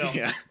 but still.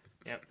 Yeah.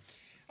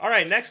 All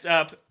right, next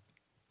up,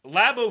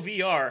 Labo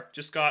VR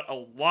just got a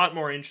lot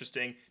more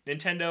interesting.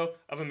 Nintendo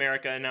of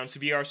America announced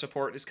VR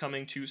support is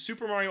coming to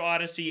Super Mario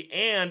Odyssey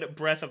and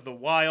Breath of the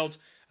Wild.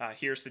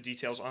 Here's the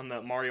details on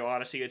the Mario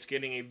Odyssey. It's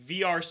getting a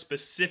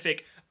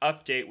VR-specific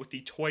update with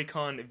the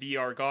Toy-Con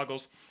VR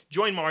goggles.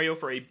 Join Mario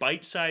for a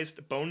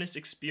bite-sized bonus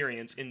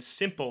experience in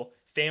simple,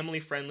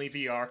 family-friendly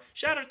VR.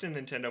 Shout out to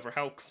Nintendo for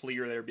how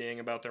clear they're being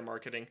about their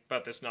marketing,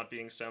 about this not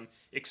being some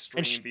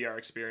extreme VR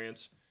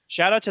experience.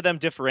 Shout out to them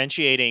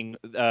differentiating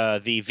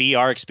the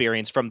VR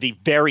experience from the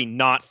very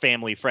not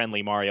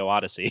family-friendly Mario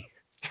Odyssey.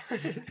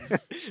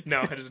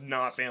 No, it is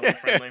not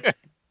family-friendly.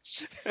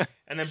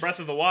 And then Breath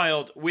of the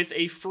Wild, with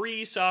a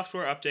free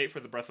software update for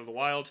the Breath of the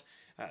Wild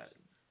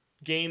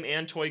game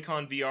and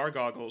Toy-Con VR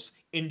goggles.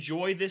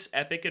 Enjoy this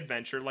epic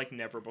adventure like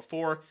never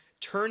before.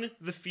 Turn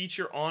the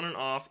feature on and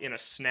off in a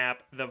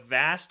snap. The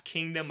vast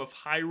kingdom of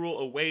Hyrule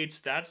awaits.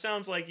 That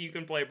sounds like you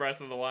can play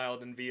Breath of the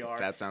Wild in VR.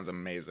 That sounds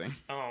amazing.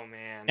 Oh,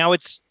 man. Now,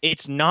 it's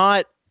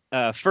not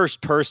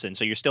first person,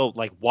 so you're still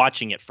like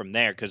watching it from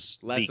there, because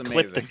the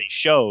clip that they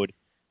showed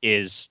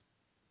is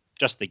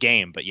just the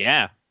game. But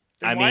yeah.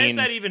 Then why is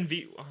that even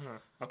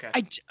okay.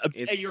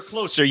 You're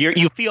closer.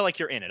 You feel like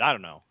you're in it. I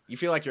don't know. You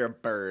feel like you're a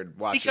bird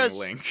watching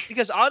Link.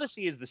 Because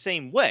Odyssey is the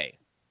same way.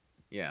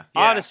 Yeah.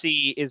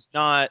 Odyssey is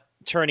not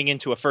turning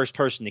into a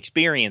first-person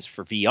experience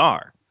for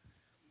VR.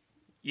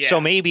 Yeah. So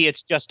maybe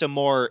it's just a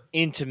more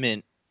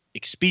intimate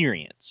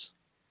experience.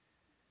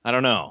 I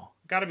don't know.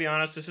 Gotta be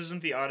honest, this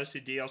isn't the Odyssey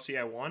DLC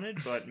I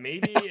wanted, but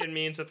maybe it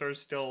means that they're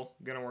still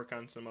gonna work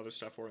on some other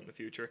stuff for it in the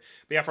future.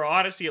 But yeah, for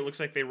Odyssey, it looks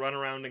like they run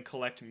around and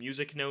collect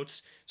music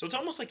notes. So it's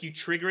almost like you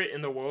trigger it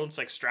in the world. It's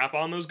like strap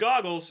on those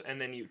goggles, and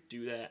then you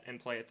do that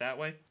and play it that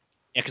way.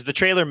 Yeah, because the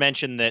trailer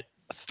mentioned that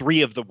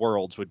 3 of the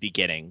worlds would be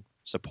getting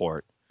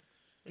support.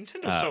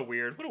 Nintendo's so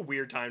weird. What a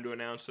weird time to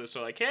announce this.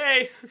 They're like,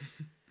 hey,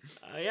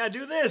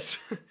 do this.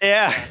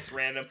 Yeah. It's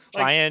random.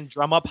 Try and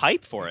drum up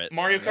hype for it.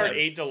 Mario Kart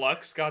 8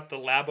 Deluxe got the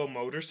Labo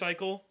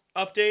motorcycle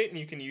update, and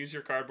you can use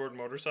your cardboard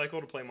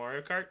motorcycle to play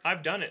Mario Kart.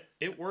 I've done it.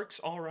 It works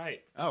all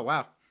right. Oh,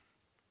 wow.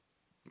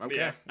 Okay.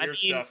 Yeah, weird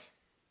stuff.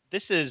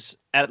 This is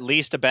at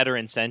least a better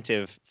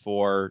incentive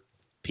for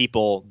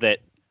people that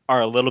are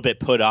a little bit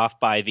put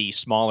off by the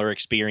smaller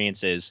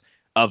experiences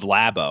of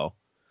Labo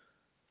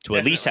to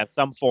at least have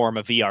some form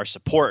of VR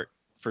support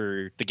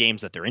for the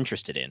games that they're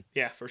interested in.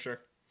 Yeah, for sure.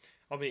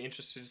 I'll be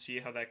interested to see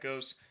how that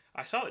goes.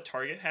 I saw that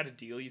Target had a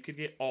deal. You could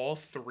get all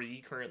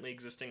 3 currently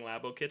existing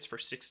Labo kits for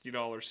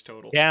 $60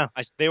 total. Yeah,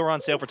 they were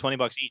on sale for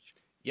 $20 each.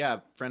 Yeah,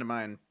 a friend of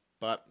mine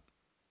bought...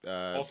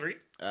 all 3?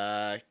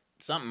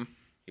 Something.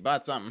 He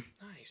bought something.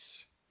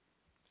 Nice.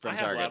 From I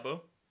have Target.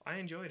 Labo. I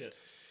enjoyed it.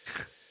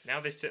 Now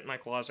they sit in my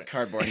closet.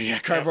 Cardboard. Yeah,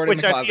 cardboard in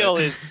the Which closet. I feel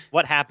is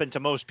what happened to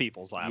most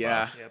people's Labo.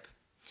 Yeah. Yep.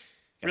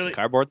 Really,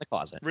 cardboard in the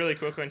closet. Really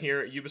quick one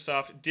here.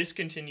 Ubisoft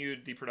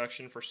discontinued the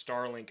production for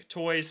Starlink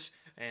toys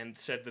and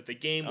said that the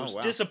game was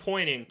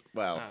disappointing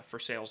for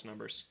sales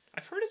numbers.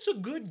 I've heard it's a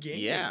good game.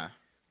 Yeah.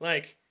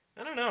 Like,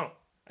 I don't know.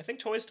 I think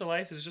Toys to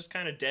Life is just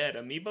kind of dead.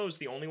 Amiibo is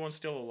the only one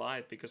still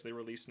alive because they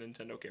released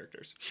Nintendo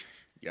characters.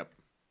 Yep.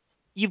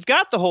 You've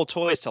got the whole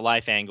Toys to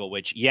Life angle,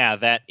 which, yeah,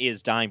 that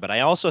is dying. But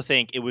I also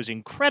think it was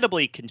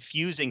incredibly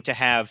confusing to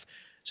have.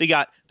 So you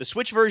got the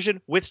Switch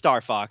version with Star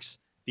Fox,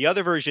 the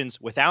other versions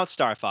without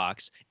Star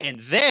Fox, and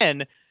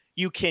then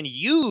you can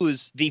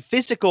use the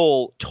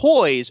physical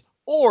toys,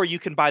 or you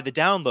can buy the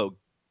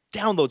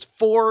downloads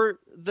for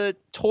the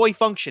toy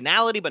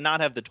functionality, but not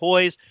have the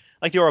toys.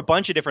 Like, there were a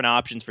bunch of different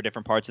options for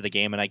different parts of the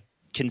game, and I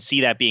can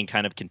see that being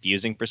kind of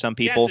confusing for some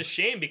people. Yeah, it's a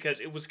shame because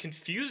it was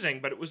confusing,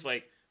 but it was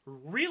like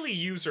really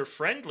user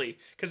friendly.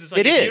 Because it's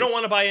like, if you don't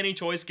want to buy any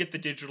toys, get the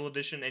digital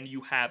edition, and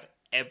you have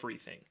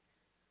everything.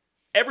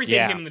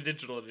 Everything came in the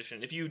digital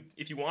edition. If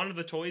you wanted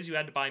the toys, you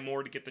had to buy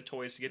more to get the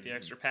toys to get the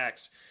extra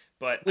packs.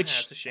 But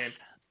it's a shame.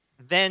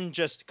 Then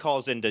just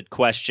calls into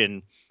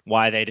question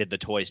why they did the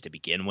toys to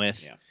begin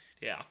with.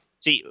 Yeah.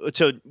 See,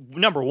 to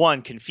number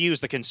one,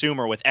 confuse the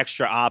consumer with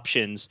extra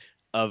options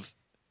of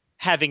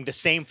having the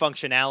same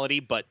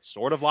functionality, but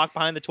sort of locked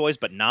behind the toys,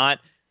 but not,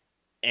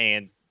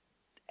 and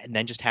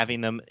then just having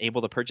them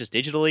able to purchase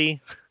digitally,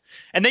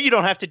 and then you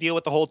don't have to deal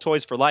with the whole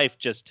Toys for Life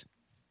just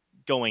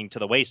going to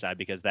the wayside,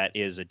 because that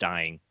is a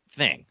dying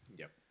thing.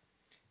 Yep.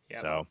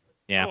 So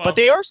Yeah, Oh, well. but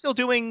they are still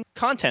doing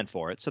content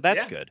for it, so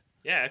that's Yeah. good.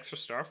 Yeah, extra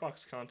Star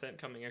Fox content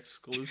coming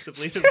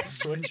exclusively to the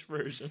Switch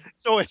version.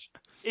 So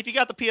if you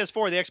got the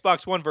PS4, the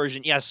Xbox One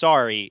version, yeah,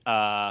 sorry,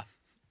 screw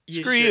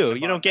shouldn't you. have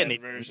You don't bought get that any.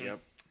 version.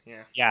 Yep.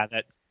 Yeah.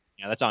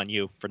 Yeah, that's on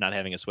you for not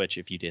having a Switch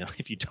if you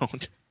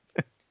don't.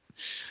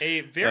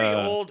 A very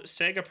Uh. old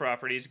Sega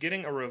property is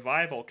getting a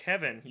revival.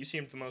 Kevin, you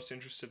seemed the most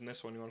interested in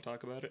this one. You want to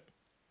talk about it?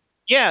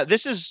 Yeah,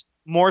 this is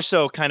more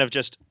so kind of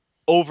just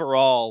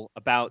overall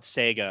about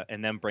Sega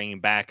and them bringing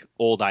back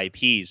old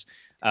IPs.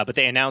 But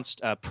they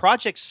announced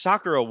Project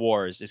Sakura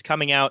Wars is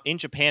coming out in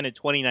Japan in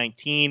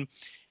 2019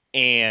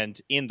 and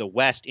in the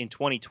West in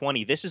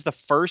 2020. This is the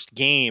first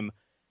game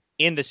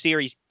in the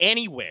series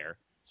anywhere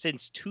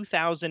since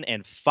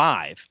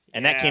 2005,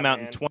 and that Yeah, came out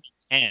in man.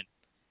 2010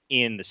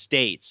 in the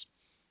States.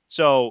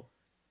 So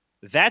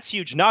that's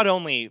huge, not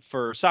only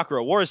for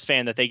Sakura Wars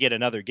fan that they get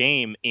another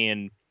game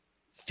in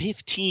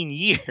 15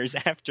 years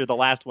after the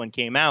last one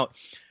came out,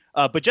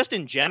 but just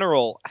in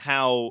general,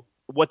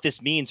 what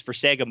this means for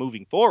Sega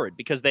moving forward,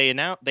 because they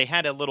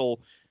had a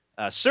little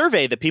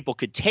survey that people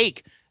could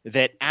take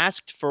that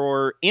asked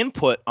for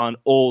input on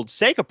old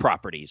Sega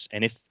properties,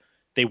 and if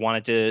they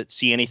wanted to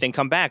see anything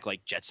come back,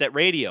 like Jet Set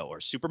Radio or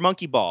Super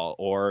Monkey Ball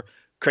or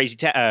Crazy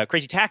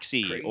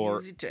Taxi or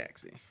Crazy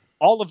Taxi.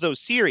 all of those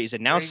series.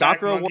 And now Bring back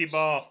Sakura Monkey Wars,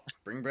 Ball.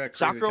 Bring back Crazy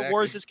Sakura Taxi.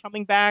 Wars is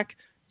coming back.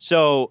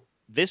 So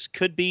this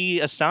could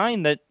be a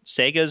sign that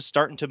Sega's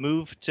starting to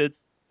move to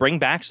bring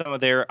back some of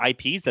their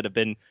IPs that have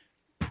been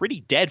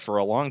pretty dead for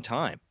a long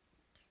time.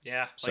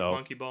 Yeah, like So-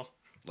 Monkey Ball.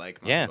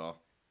 Like Monkey Yeah. Ball.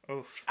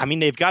 Oh, I mean,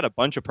 they've got a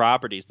bunch of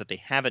properties that they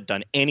haven't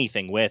done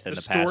anything with in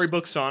the the past.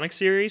 Storybook Sonic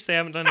series. They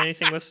haven't done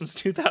anything with since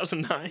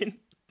 2009.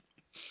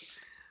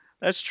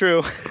 That's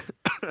true.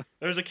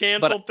 There's a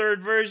canceled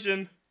third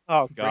version.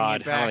 Oh it God, I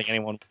don't back. think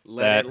anyone wants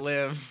Let that. it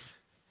live.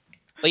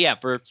 But yeah,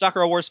 for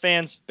Sakura Wars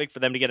fans, big for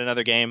them to get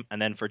another game,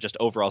 and then for just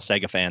overall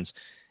Sega fans,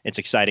 it's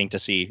exciting to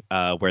see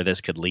where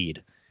this could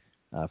lead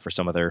for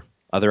some of their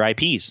other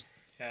IPs.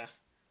 Yeah,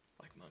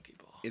 like Monkey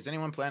Ball. Is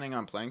anyone planning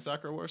on playing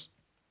Sakura Wars?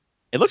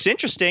 It looks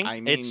interesting. I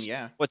mean, it's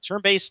yeah.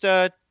 turn-based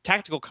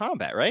tactical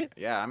combat, right?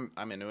 Yeah,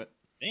 I'm into it.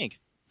 I think.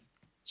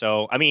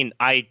 So, I mean,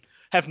 I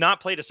have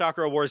not played a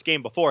Sakura Wars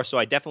game before, so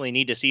I definitely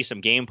need to see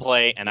some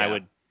gameplay, and I Yeah.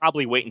 would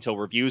probably wait until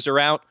reviews are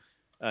out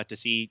to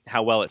see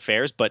how well it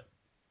fares. But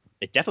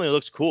it definitely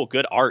looks cool.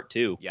 Good art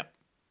too. Yep.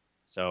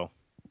 So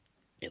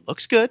it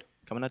looks good.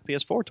 Coming out to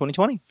PS4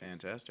 2020.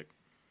 Fantastic.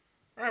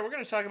 All right, we're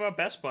going to talk about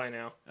Best Buy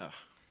now. Ugh.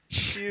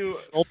 You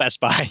Old Best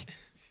Buy.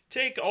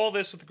 take all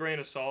this with a grain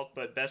of salt,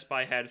 but Best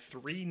Buy had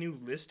 3 new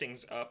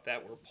listings up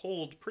that were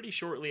pulled pretty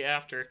shortly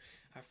after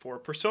for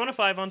Persona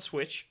 5 on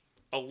Switch,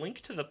 A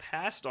Link to the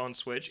Past on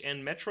Switch,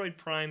 and Metroid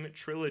Prime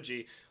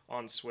Trilogy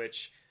on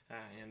Switch.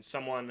 And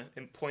someone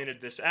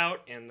pointed this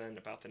out, and then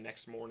about the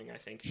next morning, I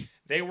think,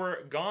 they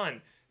were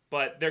gone.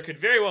 But there could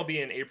very well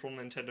be an April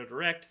Nintendo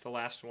Direct. The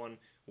last one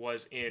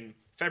was in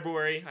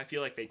February. I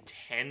feel like they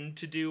tend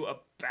to do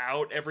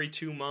about every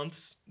 2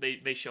 months.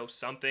 They show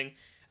something.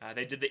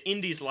 They did the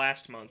indies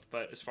last month,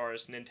 but as far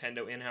as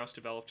Nintendo in-house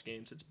developed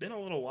games, it's been a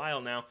little while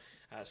now.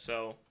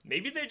 So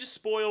maybe they just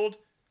spoiled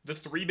the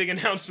 3 big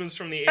announcements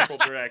from the April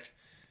Direct.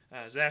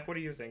 Zach, what do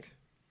you think?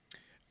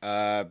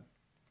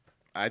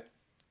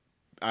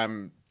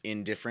 I'm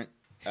indifferent.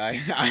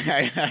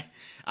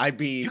 I'd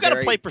be. You got to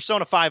very... play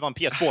Persona 5 on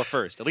PS4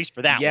 first, at least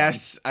for that one.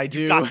 Yes, I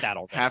do. got that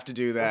already. Have to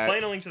do We're that.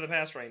 playing A Link to the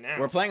Past right now.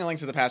 We're playing A Link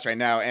to the Past right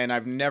now, and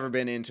I've never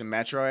been into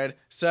Metroid,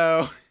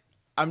 so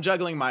I'm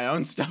juggling my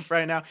own stuff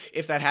right now.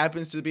 If that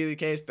happens to be the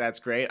case, that's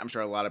great. I'm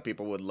sure a lot of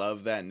people would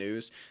love that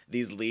news.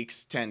 These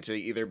leaks tend to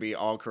either be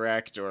all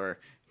correct or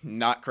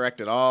not correct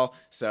at all,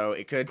 so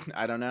it could.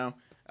 I don't know.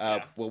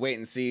 Yeah. We'll wait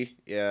and see.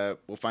 We'll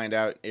find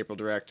out April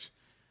Direct.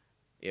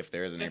 If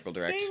there is an The April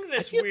Direct. thing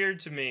that's weird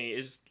to me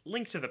is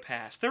Link to the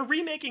Past. They're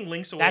remaking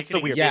Link's That's the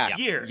Awakening weird this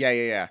thing. year.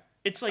 Yeah.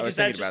 It's I like, was is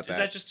that thinking just about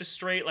that. a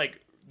straight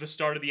like the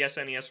start of the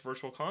SNES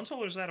Virtual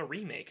Console, or is that a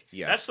remake?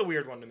 Yeah. That's the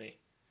weird one to me.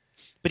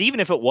 But even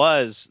if it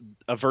was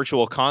a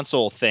virtual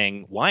console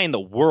thing, why in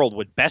the world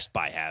would Best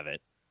Buy have it?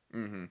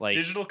 Mm-hmm. Like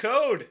Digital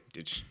code.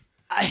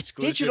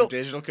 Exclusive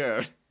digital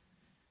code.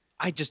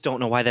 I just don't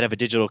know why they'd have a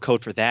digital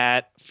code for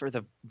that, for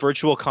the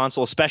virtual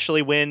console,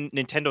 especially when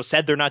Nintendo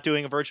said they're not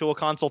doing a virtual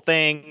console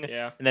thing,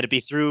 Yeah. and that it'd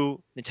be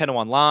through Nintendo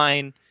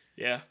Online.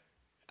 Yeah.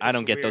 I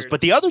don't It's get those. weird.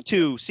 But the other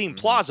two seem Mhm.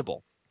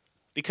 plausible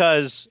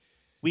because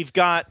we've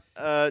got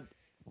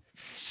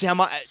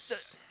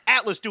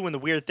Atlas doing the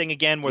weird thing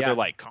again where Yeah. they're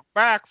like, come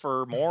back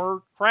for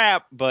more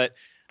crap. But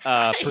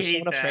I hate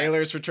Persona that.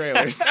 Trailers for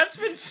trailers. That's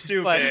been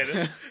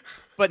stupid.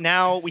 But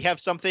now we have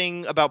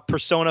something about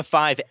Persona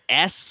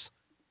 5S,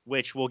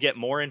 which we'll get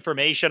more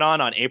information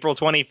on April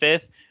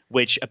 25th,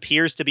 which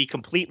appears to be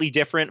completely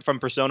different from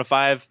Persona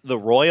 5 The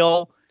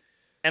Royal.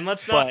 And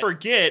let's not But-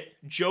 forget,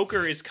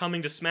 Joker is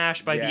coming to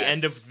Smash by the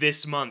end Yes. of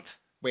this month.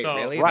 Wait, So,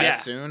 really? Right. That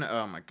Yeah. soon?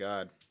 Oh my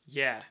god.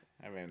 Yeah.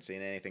 I haven't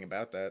seen anything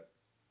about that.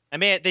 I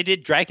mean, they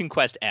did Dragon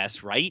Quest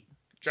S, right?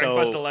 Dragon So-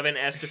 Quest 11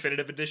 S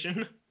Definitive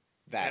Edition.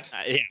 That.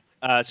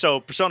 So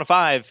Persona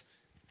 5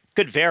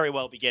 could very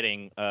well be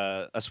getting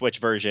a Switch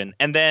version.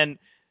 And then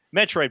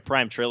Metroid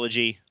Prime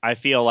Trilogy, I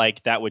feel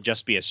like that would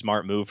just be a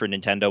smart move for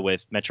Nintendo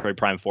with Metroid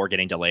Prime 4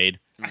 getting delayed.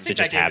 I to think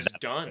just that game have is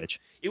that on done. Switch.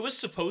 It was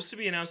supposed to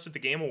be announced at the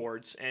Game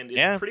Awards, and it's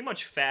Yeah. pretty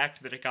much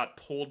fact that it got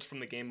pulled from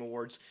the Game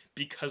Awards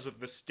because of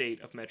the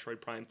state of Metroid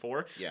Prime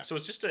 4. Yeah. So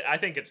it's just, I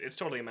think it's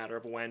totally a matter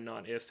of when,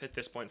 not if, at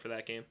this point for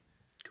that game.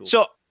 Cool.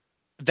 So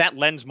that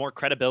lends more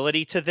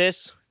credibility to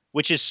this,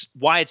 which is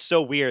why it's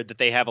so weird that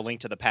they have a Link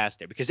to the Past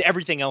there, because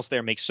everything else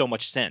there makes so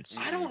much sense.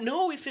 I don't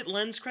know if it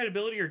lends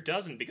credibility or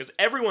doesn't, because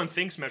everyone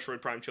thinks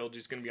Metroid Prime Trilogy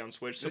is going to be on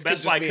Switch. So This could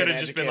Best just Buy be could an have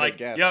just been educated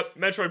like, guess. yep,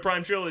 Metroid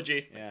Prime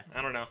Trilogy. Yeah.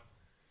 I don't know.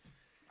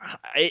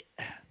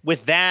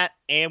 With that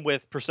and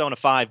with Persona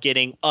 5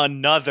 getting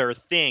another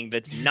thing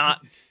that's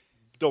not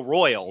the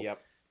Royal,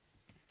 Yep.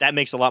 that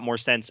makes a lot more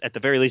sense. At the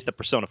very least, that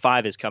Persona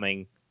 5 is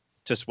coming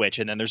to Switch,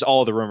 and then there's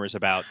all the rumors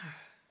about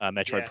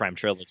Metroid Yeah. Prime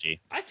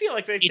Trilogy. I feel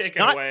like they've It's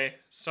taken not- away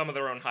some of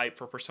their own hype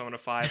for Persona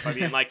 5 by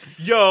being like,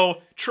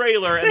 yo,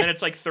 trailer, and then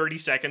it's like 30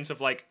 seconds of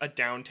like a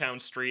downtown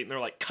street, and they're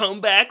like, come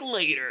back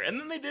later. And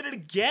then they did it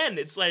again.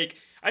 It's like,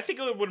 I think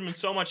it would have been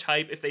so much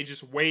hype if they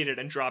just waited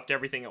and dropped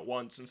everything at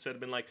once instead of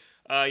been like,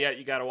 yeah,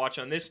 you got to watch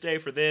on this day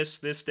for this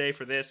day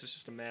for this. It's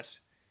just a mess.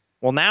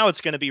 Well, now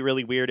it's going to be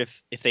really weird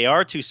if they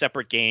are two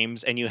separate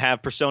games and you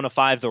have Persona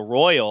 5 the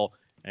Royal,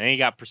 and then you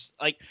got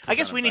I guess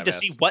Persona we need to 5S.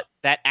 see what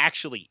that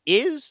actually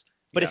is.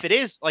 But Yeah. if it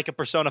is like a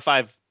Persona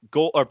 5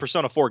 Gold or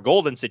Persona 4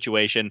 Golden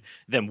situation,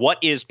 then what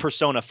is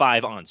Persona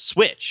 5 on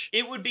Switch?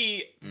 It would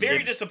be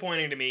very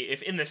disappointing to me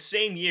if in the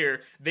same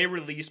year they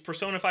released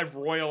Persona 5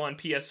 Royal on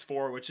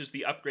PS4, which is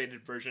the upgraded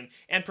version,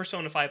 and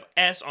Persona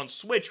 5S on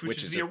Switch,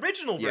 which is the just-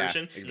 original yeah,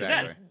 version.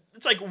 exactly.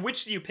 It's like,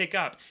 which do you pick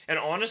up? And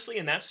honestly,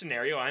 in that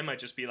scenario, I might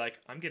just be like,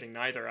 I'm getting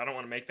neither. I don't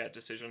want to make that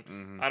decision.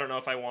 Mm-hmm. I don't know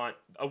if I want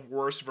a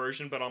worse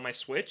version but on my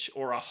Switch,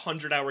 or a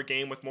 100-hour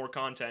game with more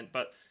content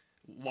but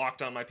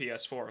locked on my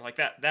PS4. Like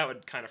that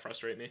would kind of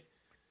frustrate me.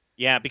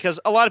 Yeah, because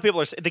a lot of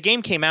people the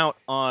game came out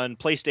on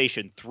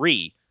PlayStation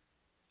 3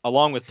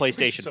 along with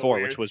PlayStation so 4,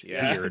 weird. which was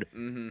Yeah. weird.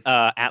 Mm-hmm.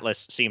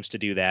 Atlas seems to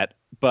do that,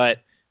 but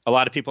a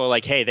lot of people are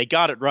like, hey, they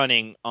got it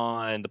running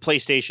on the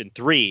PlayStation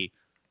 3,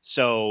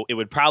 so it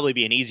would probably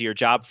be an easier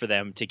job for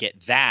them to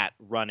get that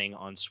running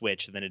on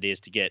Switch than it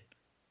is to get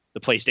the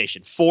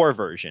PlayStation 4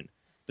 version.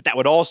 But that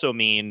would also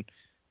mean,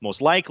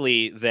 most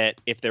likely, that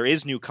if there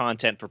is new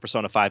content for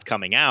Persona 5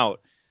 coming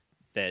out,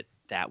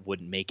 that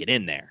wouldn't make it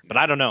in there. But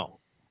I don't know.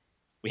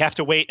 We have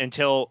to wait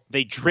until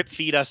they drip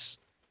feed us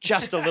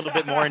just a little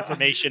bit more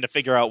information to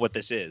figure out what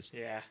this is.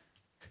 Yeah.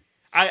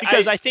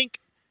 Because I think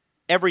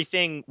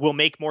everything will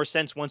make more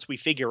sense once we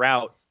figure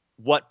out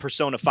what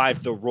Persona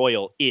 5 the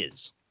Royal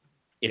is.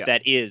 If Yeah.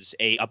 that is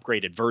a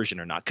upgraded version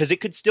or not. Because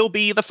it could still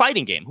be the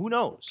fighting game. Who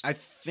knows? I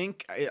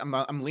think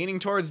I'm leaning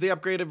towards the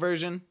upgraded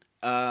version.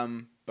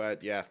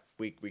 But yeah,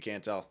 we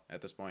can't tell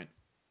at this point.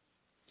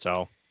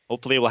 So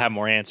hopefully we'll have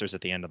more answers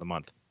at the end of the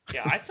month.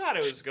 Yeah, I thought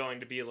it was going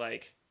to be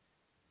like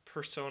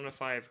Persona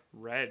 5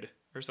 Red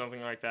or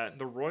something like that.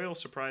 The Royal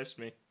surprised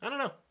me. I don't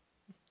know.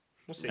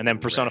 We'll see. And then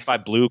Persona Red.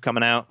 5 Blue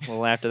coming out a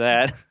little after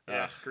that.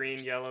 Yeah, Ugh.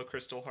 green, yellow,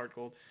 crystal, heart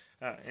gold.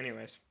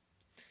 Anyways.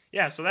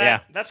 Yeah, so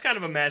that's kind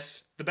of a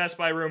mess. The Best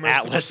Buy rumors,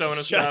 Atlas the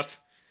Persona is just stuff.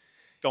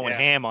 Going Yeah.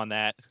 ham on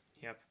that.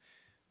 Yep.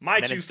 My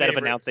And then two instead favorite,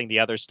 of announcing the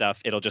other stuff,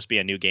 it'll just be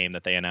a new game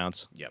that they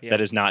announce Yep. Yeah. that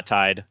is not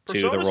tied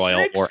Persona to the Royal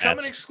 6 or coming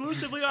S.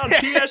 exclusively on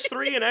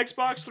PS3 and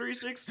Xbox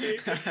 360.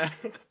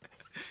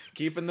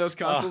 Keeping those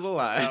consoles That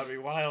alive. would be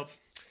wild.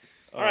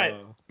 All right,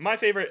 my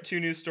favorite two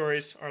news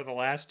stories are the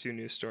last two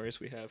news stories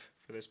we have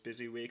for this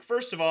busy week.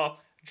 First of all,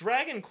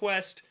 Dragon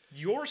Quest: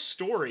 Your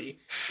Story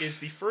is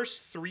the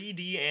first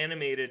 3D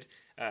animated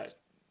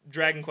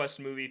Dragon Quest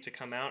movie to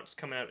come out. It's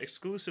coming out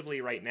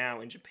exclusively right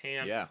now in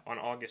Japan Yeah. on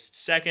August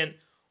 2nd.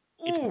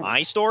 It's Ooh,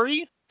 my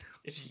story?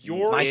 it's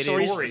your my It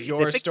story. is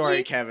your story,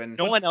 Specifically? Kevin.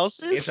 No one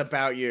else's? It's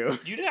about you.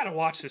 You gotta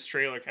watch this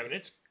trailer, Kevin.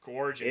 It's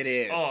gorgeous. It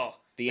is. Oh,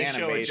 The they show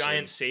a animation.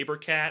 giant saber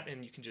cat,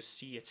 and you can just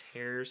see its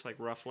hairs like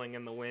ruffling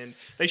in the wind.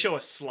 They show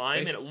a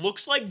slime, They and it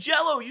looks like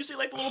Jello. You see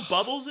like the little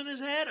bubbles in his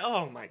head.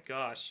 Oh my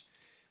gosh,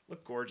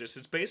 look gorgeous.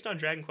 It's based on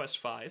Dragon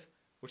Quest V,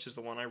 which is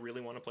the one I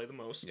really want to play the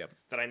most. Yep.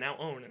 That I now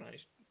own, and I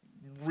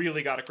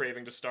really got a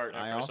craving to start.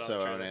 I After saw the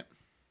also trailer. own it.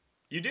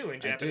 You do in I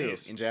do.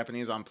 Japanese. In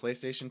Japanese on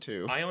PlayStation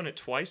 2. I own it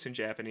twice in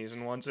Japanese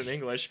and once in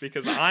English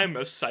because I'm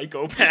a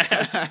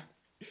psychopath.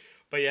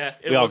 But yeah,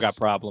 we all got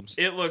problems.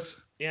 It looks,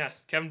 yeah.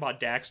 Kevin bought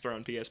Daxter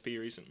on PSP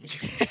recently.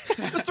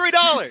 It was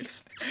 $3.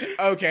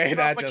 Okay,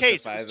 that My case, it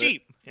justifies was it.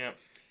 cheap. Yeah,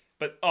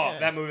 but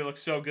that movie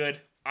looks so good.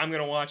 I'm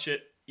gonna watch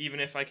it, even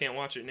if I can't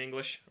watch it in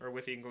English or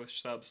with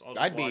English subs. I'll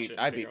just watch it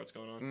and figure out what's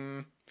going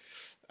on.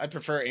 I'd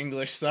prefer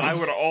English subs. I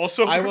would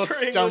also. I will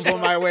prefer English stumble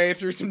my subs. way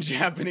through some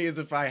Japanese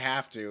if I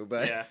have to,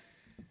 but Yeah,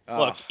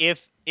 Look,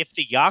 if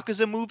the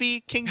Yakuza movie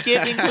can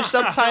get English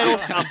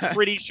subtitles, I'm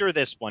pretty sure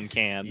this one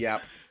can.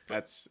 yep,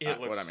 that's it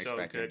what looks I'm so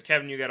expecting. good.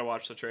 Kevin, you got to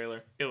watch the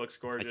trailer. It looks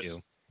I gorgeous.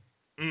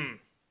 do.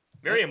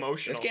 Very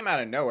emotional. This came out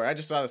of nowhere. I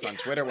just saw this on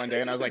Twitter one day,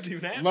 and I was like, Wasn't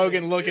even happening.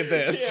 "Logan, look at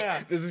this.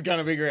 Yeah. This is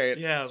gonna be great."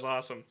 Yeah, it was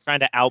awesome. Trying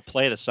to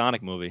outplay the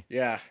Sonic movie.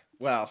 Yeah.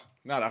 Well,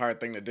 not a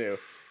hard thing to do.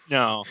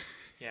 No.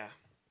 Yeah.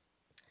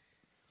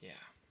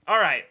 All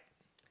right.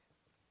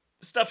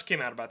 Stuff came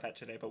out about that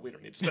today, but we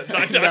don't need to spend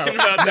time talking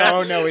about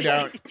that. No, we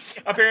don't.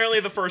 Apparently,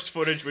 the first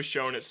footage was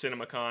shown at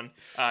CinemaCon.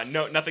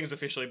 Nothing's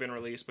officially been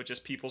released, but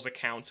just people's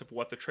accounts of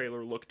what the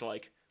trailer looked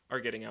like are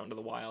getting out into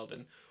the wild.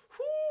 And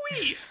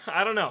whoo-wee,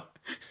 I don't know.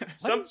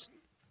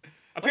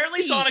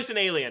 Apparently, Sonic's an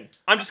alien.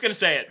 I'm just gonna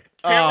say it.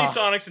 Apparently,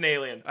 Sonic's an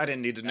alien. I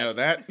didn't need to know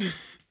that.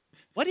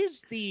 What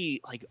is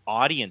the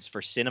audience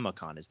for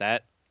CinemaCon? Is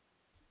that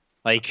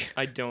I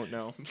don't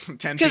know.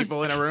 10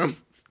 people in a room.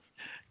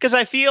 Because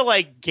I feel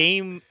like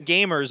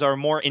gamers are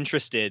more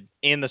interested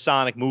in the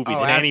Sonic movie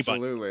than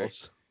anybody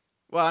else.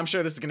 Well, I'm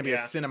sure this is going to be a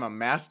cinema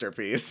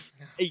masterpiece.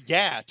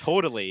 Yeah,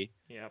 totally.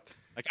 Yep.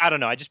 I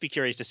don't know. I'd just be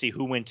curious to see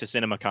who went to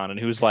CinemaCon and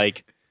who's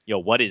like, yo,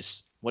 what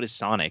is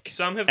Sonic?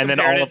 Some have and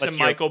compared it to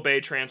Michael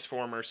Bay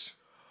Transformers.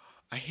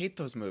 I hate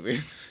those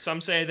movies.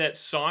 Some say that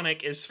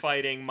Sonic is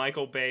fighting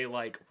Michael Bay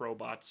like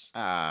robots.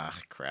 Ah,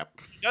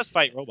 crap. He does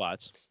fight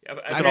robots. Yeah,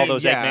 Look at all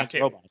those Eggman's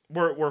robots.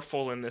 We're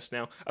full in this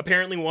now.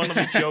 Apparently, one of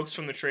the jokes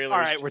from the trailer.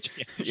 All right,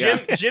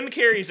 Jim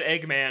Carrey's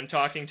Eggman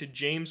talking to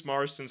James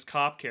Marsden's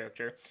cop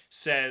character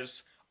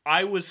says,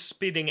 "I was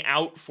spitting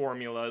out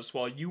formulas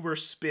while you were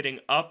spitting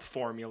up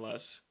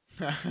formulas."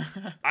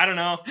 I don't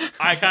know.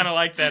 I kind of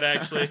like that,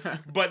 actually.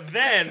 But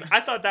then, I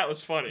thought that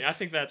was funny. I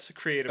think that's a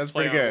creative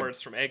play on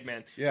words from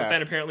Eggman. Yeah. But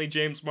then apparently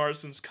James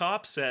Marsden's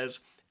cop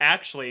says,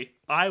 "Actually,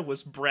 I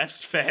was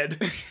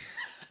breastfed."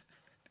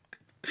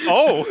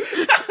 Oh.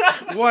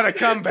 What a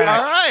comeback.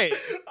 All right.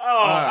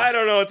 Oh, I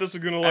don't know what this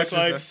is going to look That's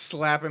like. just a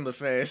slap in the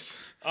face.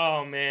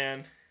 Oh,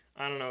 man.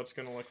 I don't know what it's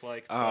going to look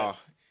like. Oh,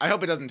 I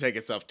hope it doesn't take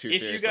itself too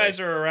seriously. If you guys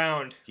are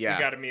around, Yeah. you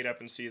got to meet up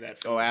and see that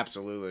film. Oh,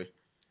 absolutely.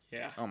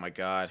 Yeah. Oh, my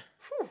God.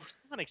 Whew,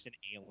 Sonic's an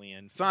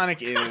alien.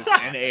 Sonic is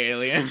an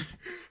alien.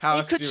 How You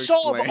else could do you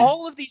solve explain?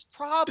 all of these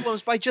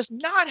problems by just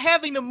not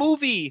having the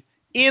movie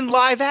in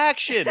live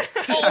action.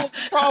 All of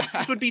the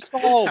problems would be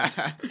solved.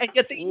 And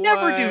yet they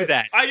never do What?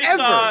 that.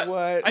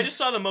 I just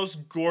saw the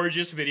most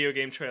gorgeous video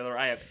game trailer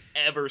I have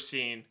ever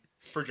seen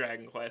for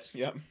Dragon Quest.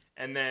 Yep.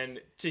 And then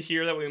to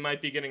hear that we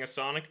might be getting a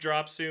Sonic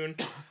drop soon,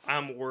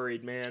 I'm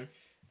worried, man.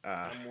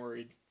 I'm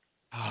worried.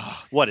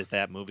 What is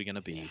that movie going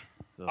to be?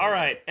 All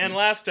right, and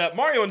last up,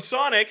 Mario and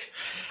Sonic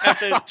at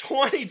the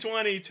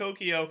 2020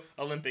 Tokyo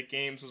Olympic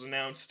Games was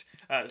announced.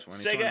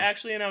 Sega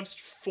actually announced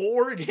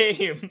 4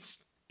 games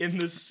in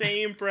the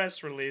same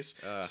press release.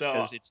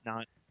 Because it's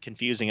not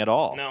confusing at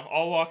all. No,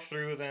 I'll walk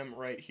through them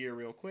right here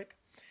real quick.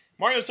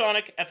 Mario and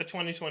Sonic at the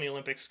 2020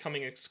 Olympics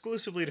coming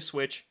exclusively to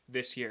Switch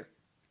this year.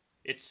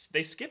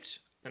 They skipped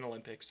an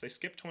Olympics. They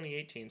skipped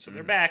 2018, so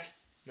they're back.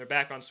 They're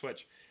back on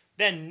Switch.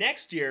 Then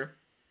next year,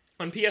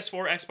 on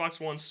PS4, Xbox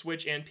One,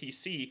 Switch, and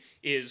PC,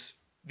 is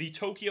the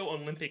Tokyo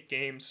Olympic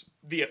Games,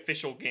 the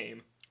official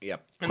game.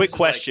 Yep. And Quick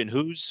question: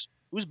 Who's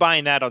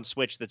buying that on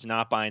Switch that's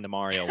not buying the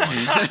Mario one?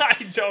 I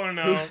don't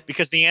know.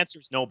 Because the answer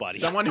is nobody.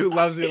 Someone who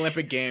loves the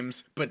Olympic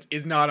Games but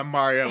is not a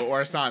Mario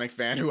or a Sonic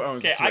fan who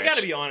owns Okay, a Switch. I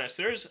gotta be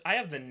honest. I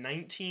have the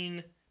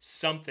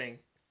 19-something,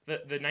 the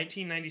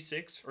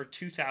 1996 or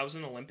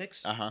 2000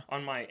 Olympics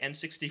on my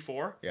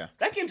N64. Yeah.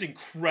 That game's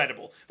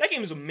incredible. That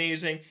game is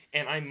amazing,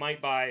 and I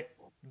might buy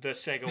the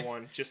Sega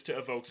one just to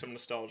evoke some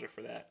nostalgia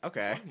for that.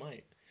 Okay. So I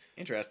might.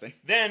 Interesting.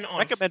 Then on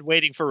recommend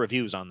waiting for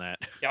reviews on that.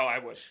 Yeah, I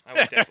would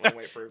definitely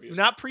wait for reviews.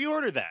 Do not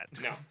pre-order that.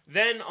 No.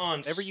 Then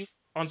on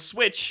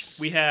Switch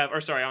we have, on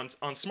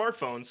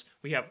smartphones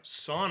we have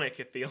Sonic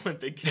at the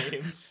Olympic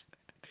Games.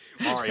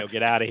 Mario,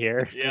 get out of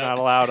here. Yeah. You're not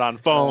allowed on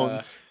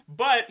phones.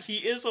 But he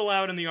is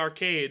allowed in the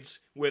arcades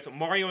with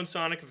Mario and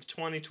Sonic at the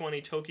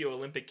 2020 Tokyo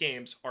Olympic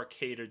Games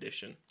Arcade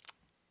Edition.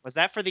 Was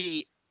that for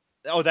the?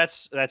 Oh,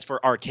 that's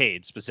for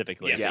arcade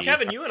specifically. Yes, Yeah.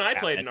 Kevin, you and I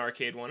played an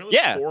arcade one. It was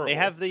horrible. They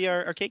have the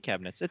arcade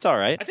cabinets. It's all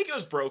right. I think it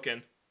was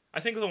broken.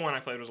 I think the one I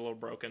played was a little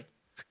broken.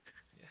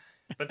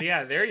 But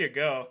yeah, there you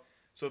go.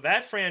 So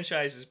that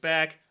franchise is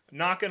back.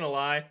 Not gonna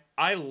lie,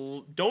 I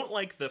don't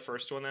like the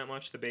first one that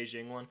much, the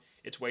Beijing one.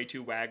 It's way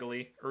too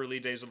waggly. Early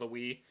days of the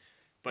Wii.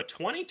 But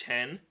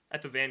 2010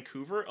 at the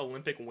Vancouver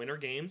Olympic Winter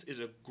Games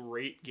is a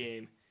great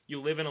game. You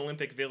live in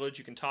Olympic Village.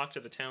 You can talk to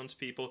the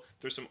townspeople.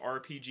 There's some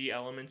RPG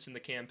elements in the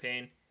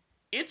campaign.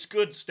 It's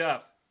good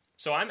stuff.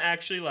 So I'm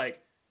actually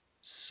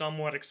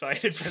somewhat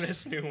excited for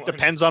this new one.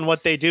 Depends on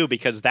what they do,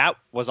 because that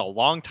was a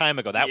long time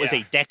ago. That was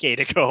a decade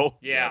ago.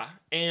 Yeah.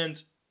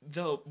 And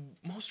the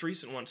most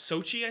recent one,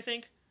 Sochi, I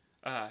think.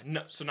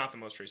 No, so not the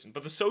most recent,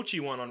 but the Sochi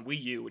one on Wii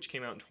U, which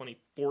came out in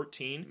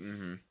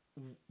 2014,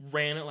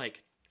 ran at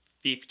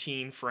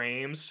 15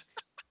 frames.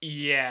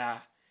 Yeah.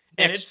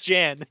 And Next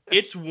gen.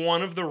 It's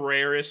one of the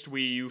rarest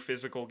Wii U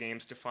physical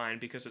games to find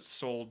because it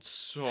sold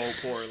so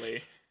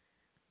poorly.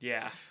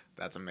 Yeah.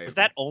 That's amazing. Was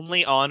that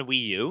only on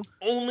Wii U?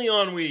 Only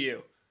on Wii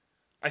U.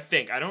 I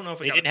think. I don't know if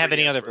they didn't have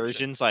any other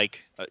versions. I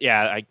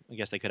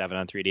guess they could have it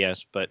on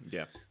 3DS, but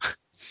yeah.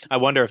 I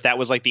wonder if that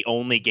was the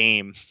only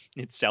game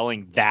it's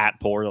selling that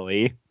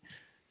poorly.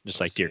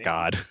 Just dear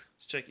God.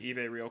 Let's check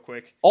eBay real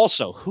quick.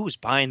 Also, who's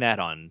buying that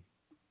on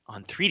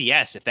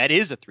 3DS if that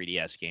is a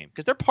 3DS game?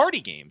 Because they're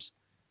party games.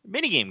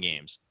 minigame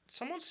games.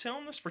 Someone's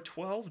selling this for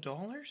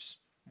 $12.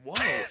 Whoa!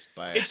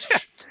 Buy it.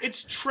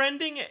 It's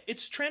trending.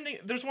 It's trending.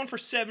 There's one for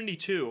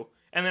 72,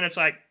 and then it's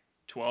like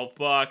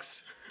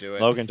 $12. Do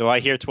it. Logan, do I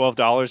hear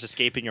 $12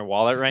 escaping your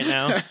wallet right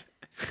now?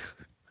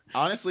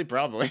 Honestly,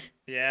 probably.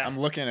 Yeah. I'm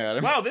looking at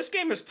him. Wow, this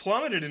game has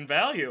plummeted in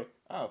value.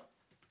 Oh.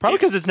 Probably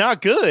because it's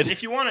not good.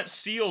 If you want it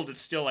sealed,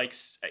 it's still like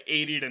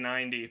 80 to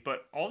 90.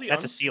 But all the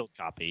That's a sealed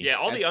copy. Yeah,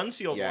 all the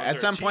unsealed Yeah, ones at are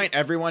some cheap. point,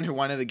 everyone who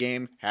wanted the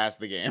game has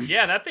the game.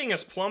 Yeah, that thing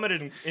has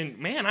plummeted.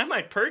 In man, I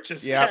might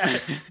purchase Yeah.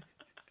 that.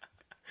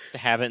 To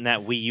have it in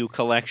that Wii U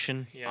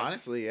collection. Yeah.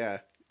 Honestly, yeah.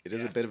 It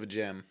is Yeah. a bit of a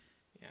gem.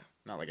 Yeah.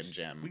 Not like a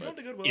gem, We going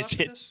but... to Goodwill Is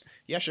after it- this?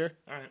 Yeah, sure.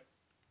 All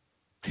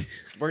right.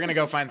 We're going to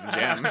go find some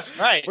gems.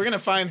 Right. We're going to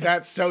find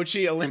that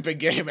Sochi Olympic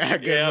game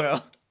at Yeah.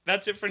 Goodwill.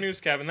 That's it for news,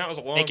 Kevin. That was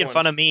a long Making one.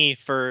 fun of me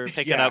for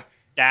picking Yeah. up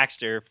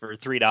Daxter for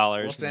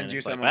 $3. We'll send and you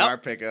it's some like, of our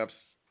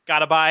pickups.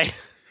 Gotta buy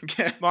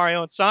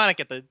Mario and Sonic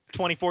at the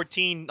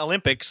 2014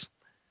 Olympics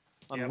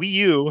on Yep. Wii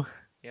U.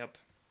 Yep.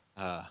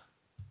 All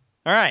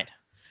right.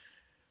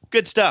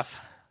 Good stuff.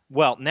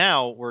 Well,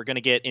 now we're going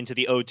to get into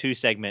the O2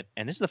 segment,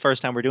 and this is the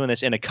first time we're doing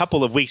this in a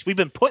couple of weeks. We've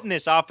been putting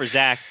this off for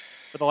Zach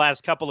for the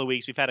last couple of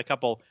weeks. We've had a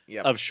couple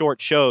Yep. of short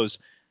shows,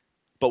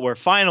 but we're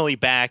finally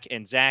back.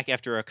 And Zach,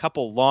 after a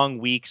couple long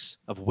weeks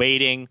of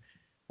waiting,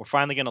 we're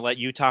finally going to let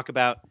you talk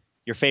about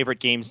your favorite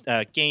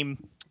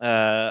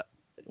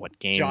what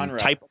game Genre.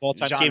 type of all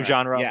time? Genre, Game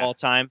genre yeah. of all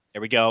time.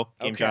 There we go.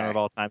 Game Okay. genre of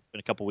all time. It's been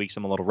a couple weeks.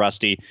 I'm a little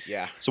rusty.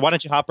 Yeah. So why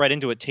don't you hop right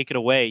into it? Take it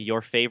away.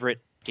 Your favorite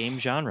game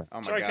genre. Oh,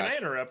 my Sorry, God. can I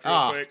interrupt real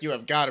Oh, quick? you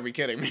have got to be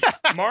kidding me.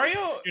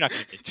 Mario, You're not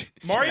going to get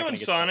Mario and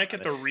Sonic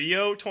at the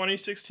Rio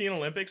 2016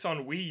 Olympics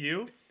on Wii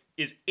U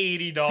is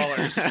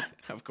 $80.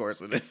 Of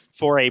course it is.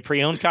 for a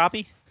pre-owned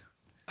copy.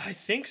 I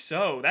think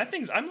so. That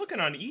thing's. I'm looking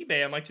on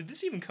eBay. I'm like, did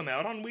this even come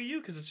out on Wii U?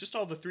 Because it's just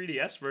all the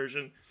 3DS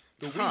version.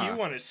 The Wii U Huh.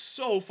 one is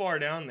so far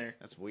down there.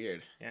 That's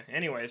weird. Yeah.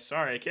 Anyway,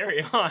 sorry.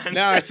 Carry on.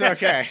 No, it's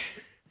okay.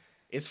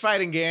 It's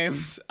fighting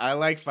games. I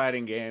like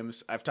fighting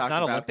games. I've It's talked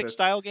not about Olympic this.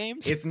 style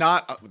games. It's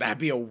not. That'd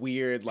be a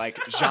weird like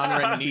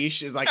genre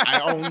niche. Is like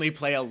I only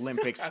play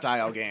Olympic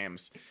style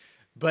games.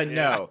 But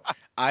no,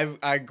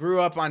 I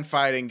grew up on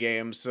fighting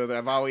games, so that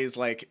I've always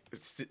like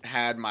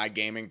had my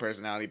gaming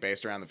personality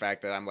based around the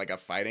fact that I'm like a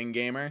fighting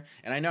gamer.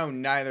 And I know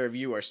neither of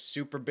you are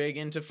super big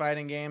into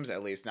fighting games,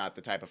 at least not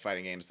the type of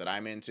fighting games that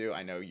I'm into.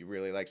 I know you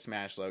really like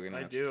Smash, Logan.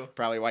 I That's do.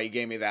 probably why you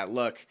gave me that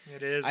look.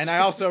 It is. And I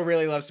also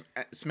really love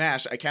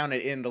Smash. I count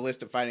it in the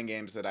list of fighting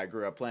games that I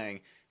grew up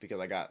playing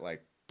because I got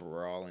like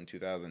Brawl in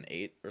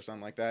 2008 or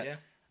something like that. Yeah.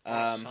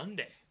 On a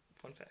Sunday.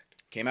 Fun fact.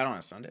 Came out on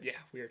a Sunday. Yeah.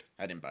 Weird.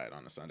 I didn't buy it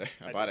on a Sunday.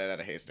 I I bought it at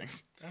a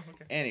Hastings. Oh,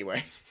 okay.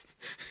 Anyway.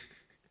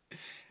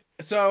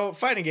 So,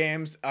 fighting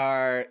games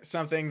are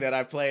something that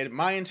I've played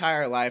my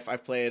entire life.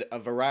 I've played a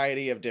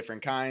variety of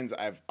different kinds.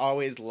 I've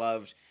always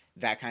loved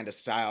that kind of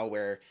style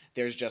where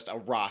there's just a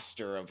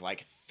roster of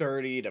like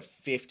 30 to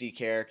 50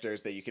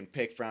 characters that you can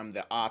pick from.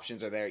 The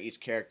options are there. Each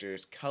character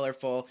is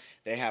colorful.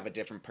 They have a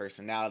different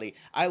personality.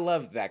 I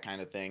love that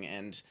kind of thing.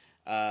 And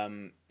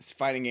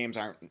fighting games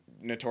aren't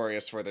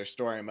notorious for their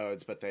story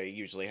modes, but they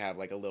usually have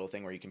like a little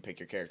thing where you can pick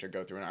your character,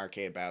 go through an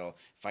arcade battle,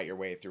 fight your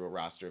way through a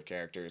roster of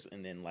characters,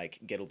 and then like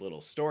get a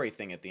little story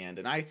thing at the end.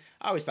 And I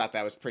always thought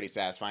that was pretty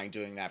satisfying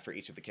doing that for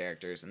each of the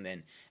characters. And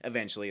then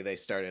eventually they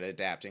started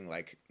adapting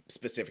like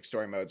specific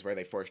story modes where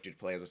they forced you to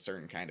play as a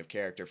certain kind of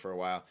character for a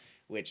while,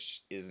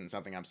 which isn't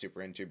something I'm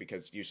super into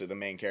because usually the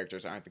main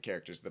characters aren't the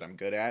characters that I'm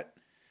good at.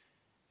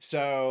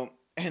 So,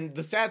 and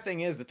the sad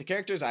thing is that the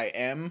characters I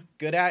am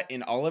good at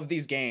in all of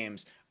these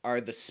games are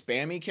the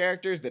spammy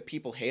characters that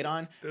people hate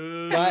on.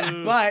 Boo.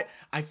 But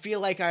I feel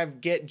like I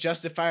get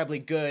justifiably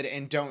good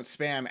and don't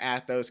spam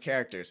at those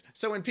characters.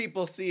 So when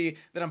people see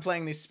that I'm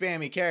playing these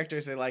spammy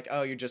characters, they're like,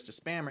 oh, you're just a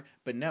spammer.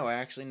 But no, I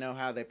actually know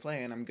how they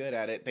play and I'm good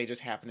at it. They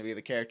just happen to be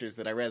the characters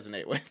that I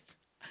resonate with.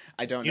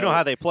 I don't know. You know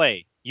how they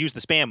play. Use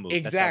the spam move.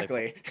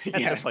 Exactly. That's their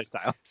Yes. play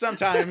style.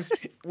 Sometimes,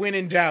 when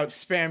in doubt,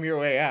 spam your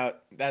way out.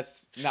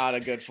 That's not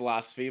a good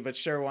philosophy, but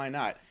sure, why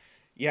not?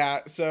 Yeah,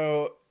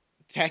 so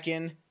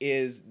Tekken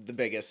is the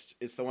biggest.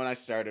 It's the one I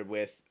started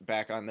with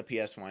back on the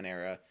PS1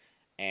 era,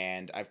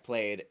 and I've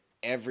played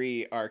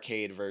every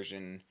arcade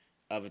version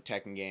of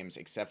Tekken games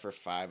except for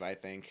 5, I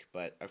think,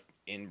 but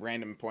in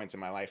random points in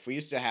my life. We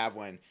used to have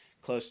one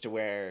close to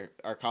where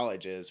our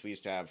college is. We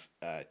used to have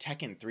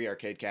Tekken 3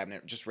 arcade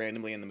cabinet just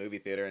randomly in the movie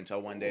theater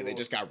until one day they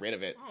just got rid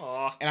of it.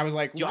 Aw. And I was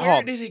like, Yo,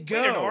 where did it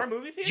Wait, in our go?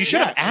 movie theater? You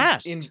should have Yeah,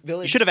 asked. in You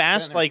Village should have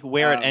asked Center. like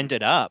where it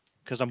ended up,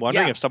 because I'm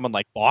wondering yeah. if someone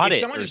like bought If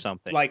it someone or just,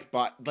 something, like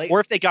bought, like,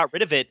 or if they got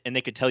rid of it and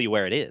they could tell you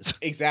where it is.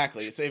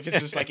 exactly. So if it's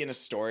just like in a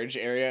storage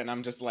area and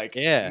I'm just like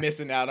Yeah.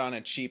 missing out on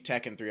a cheap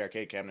Tekken 3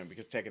 arcade cabinet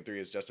because Tekken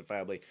 3 is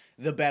justifiably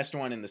the best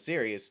one in the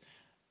series.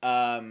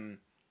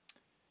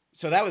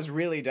 So that was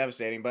really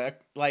devastating.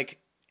 But like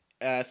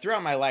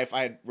throughout my life,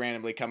 I'd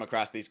randomly come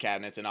across these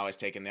cabinets and always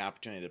taken the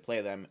opportunity to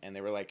play them. And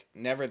they were like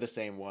never the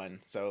same one.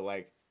 So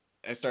like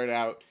I started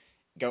out,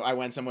 I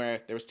went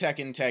somewhere, there was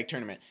Tekken Tag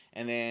Tournament.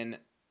 And then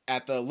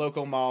at the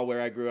local mall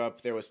where I grew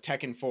up, there was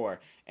Tekken 4.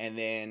 And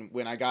then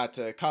when I got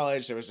to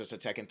college, there was just a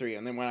Tekken 3.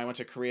 And then when I went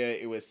to Korea,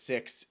 it was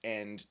 6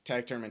 and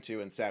Tag Tournament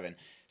 2 and 7.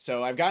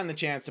 So I've gotten the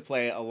chance to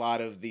play a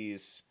lot of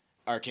these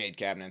arcade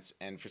cabinets.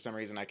 And for some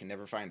reason, I can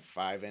never find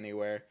 5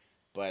 anywhere.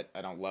 But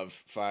I don't love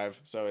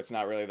 5, so it's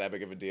not really that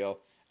big of a deal.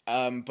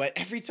 But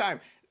every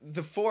time,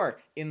 the 4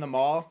 in the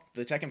mall,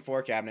 the Tekken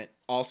 4 cabinet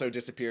also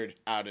disappeared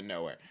out of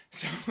nowhere.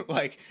 So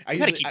like I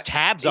gotta keep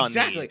tabs on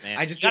exactly. these, man.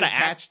 I just You get gotta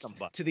ask attached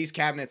somebody. to these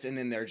cabinets and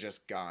then they're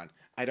just gone.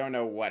 I don't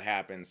know what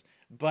happens,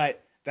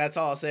 but that's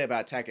all I'll say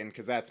about Tekken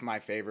because that's my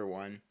favorite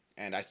one,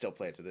 and I still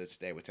play it to this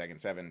day with Tekken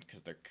 7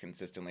 because they're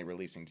consistently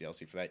releasing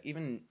DLC for that.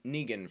 Even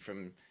Negan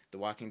from The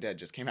Walking Dead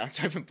just came out,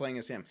 so I've been playing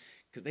as him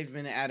because they've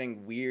been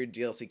adding weird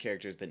DLC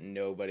characters that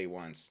nobody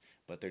wants,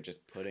 but they're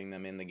just putting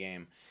them in the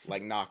game,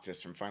 like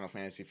Noctis from Final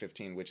Fantasy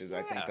 15, which is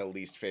I think the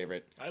least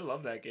favorite. I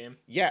love that game.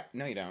 Yeah,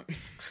 no, you don't.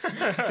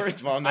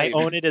 First of all, no, I you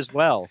own don't. it as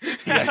well.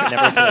 I've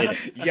never played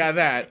it. Yeah,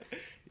 that.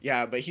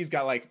 Yeah, but he's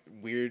got like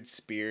weird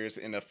spears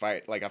in a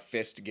fight, like a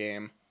fist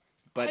game.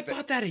 But I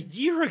bought that a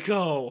year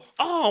ago.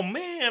 Oh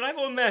man, I've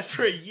owned that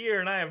for a year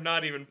and I have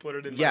not even put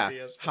it in my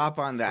PS4. hop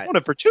on I that. owned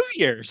it for 2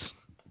 years.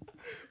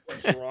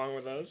 What's wrong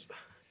with us?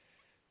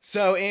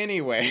 So,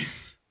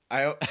 anyways,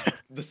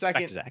 the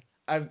second Exactly.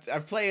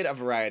 I've played a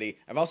variety.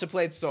 I've also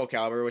played Soul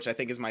Calibur, which I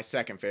think is my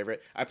second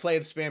favorite. I play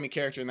the spammy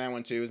character in that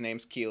one too. His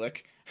name's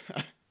Keelik.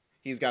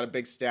 He's got a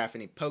big staff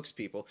and he pokes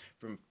people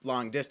from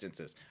long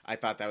distances. I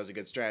thought that was a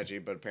good strategy,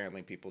 but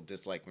apparently people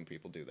dislike when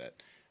people do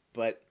that.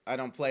 But I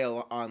don't play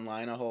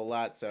online a whole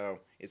lot, so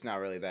it's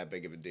not really that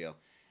big of a deal.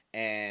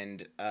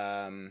 And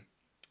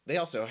they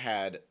also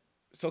had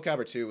Soul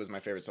Calibur 2 was my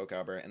favorite Soul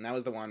Calibur, and that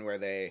was the one where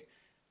they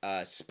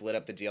split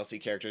up the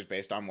DLC characters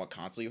based on what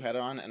console you had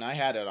it on. And I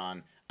had it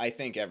on, I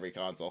think, every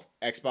console.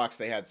 Xbox,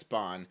 they had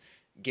Spawn.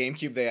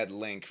 GameCube, they had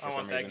Link for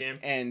some reason. Game.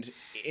 And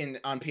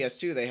on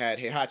PS2, they had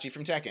Heihachi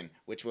from Tekken,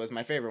 which was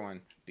my favorite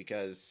one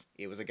because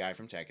it was a guy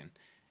from Tekken.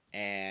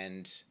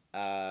 And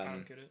I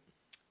don't get it.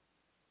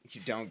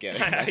 you don't get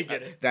it. I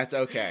get it. That's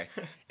okay.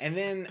 And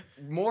then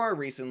more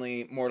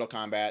recently, Mortal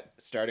Kombat,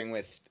 starting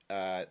with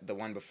the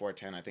one before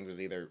 10, I think it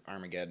was either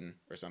Armageddon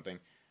or something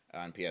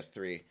on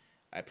PS3.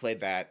 I played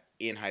that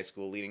in high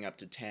school leading up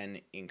to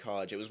 10 in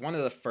college. It was one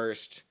of the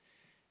first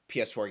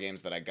PS4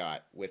 games that I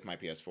got with my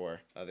PS4,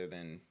 other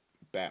than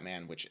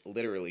Batman, which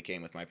literally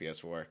came with my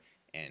PS4,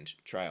 and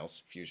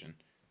Trials Fusion,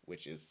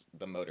 which is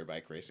the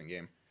motorbike racing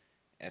game.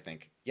 I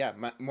think, yeah,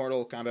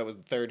 Mortal Kombat was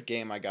the third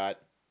game I got.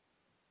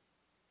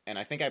 And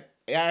I think I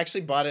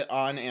actually bought it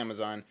on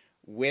Amazon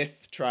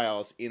with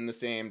Trials in the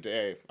same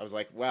day. I was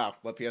like, wow,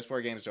 what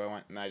PS4 games do I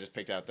want? And I just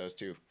picked out those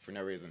two for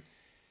no reason.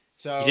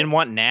 So You didn't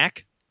want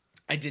Knack?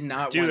 I did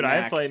not Dude, want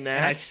Knack. I played Knack.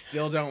 And I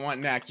still don't want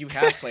Knack. You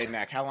have played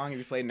Knack. How long have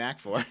you played Knack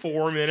for?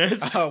 4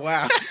 minutes. Oh,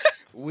 wow.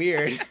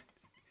 Weird.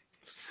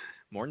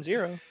 More than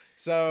 0.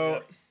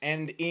 So,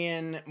 and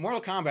in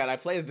Mortal Kombat, I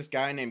play as this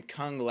guy named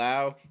Kung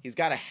Lao. He's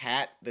got a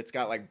hat that's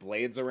got like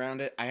blades around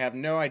it. I have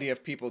no idea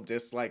if people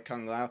dislike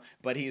Kung Lao,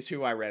 but he's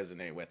who I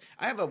resonate with.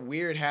 I have a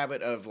weird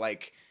habit of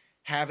like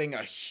having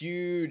a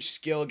huge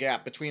skill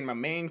gap between my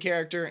main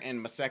character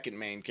and my second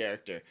main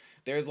character.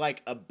 There's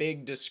like a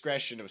big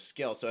discretion of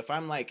skill. So if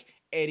I'm like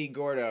Eddie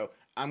Gordo,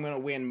 I'm going to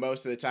win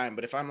most of the time.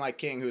 But if I'm like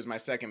King, who's my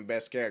second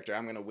best character,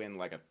 I'm going to win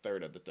like a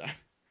third of the time.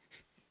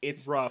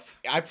 It's Rough.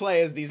 I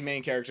play as these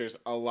main characters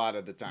a lot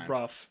of the time.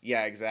 Rough.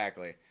 Yeah,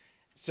 exactly.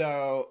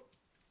 So,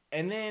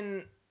 and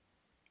then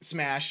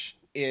Smash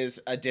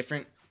is a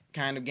different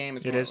kind of game.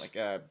 It's It more is. like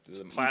a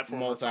Platformer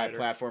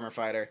multi-platformer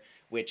fighter,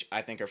 which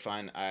I think are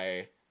fun.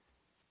 I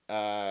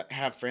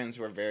have friends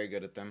who are very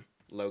good at them.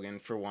 Logan,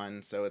 for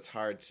one, so it's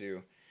hard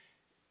to.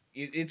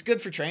 It's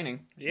good for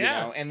training, Yeah.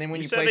 You know? And then when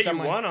You you said play that you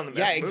someone, won on the yeah,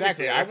 best movie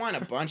exactly. I theater. won a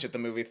bunch at the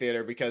movie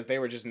theater because they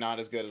were just not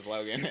as good as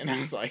Logan, and I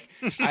was like,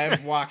 I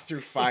have walked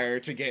through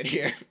fire to get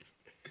here.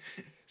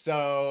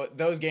 So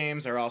those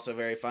games are also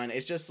very fun.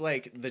 It's just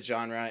like the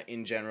genre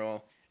in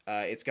general.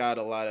 It's got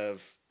a lot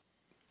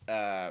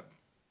of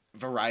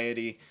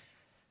variety.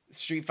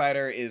 Street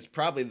Fighter is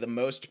probably the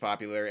most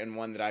popular and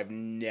one that I've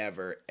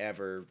never,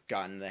 ever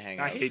gotten the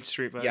hang of. I hate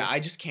Street Fighter. Yeah, I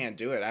just can't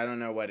do it. I don't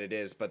know what it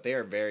is, but they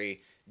are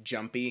very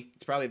jumpy.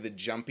 It's probably the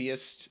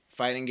jumpiest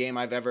fighting game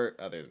I've ever,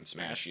 other than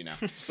Smash, you know.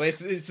 But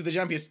it's the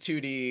jumpiest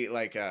 2D,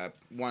 like,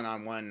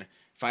 one-on-one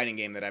fighting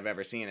game that I've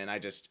ever seen, and I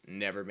just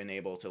never been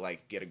able to,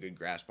 like, get a good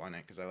grasp on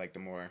it, because I like the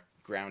more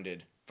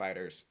grounded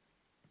fighters,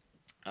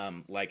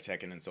 like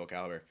Tekken and Soul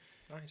Calibur.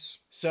 Nice.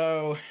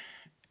 So...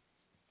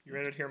 You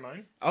ready to hear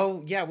mine?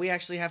 Oh, yeah, we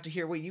actually have to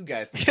hear what you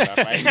guys think about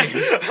fighting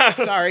games.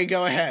 Sorry,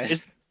 go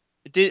ahead.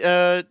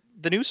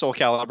 The new Soul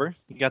Calibur,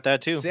 you got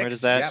that too. 6, Where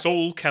does that yep.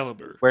 Soul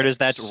Calibur. Where does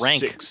that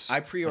rank 6. I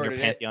on your pre-ordered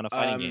it. pantheon of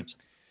fighting games?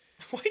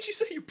 Why did you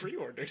say you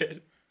pre-ordered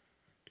it?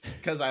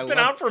 Because It's been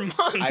out for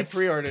months. I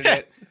pre-ordered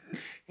it.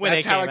 When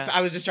That's it how came out.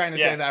 I was just trying to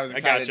Yeah, say that I was I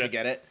excited gotcha. to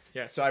get it.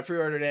 Yeah. So I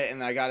pre-ordered it,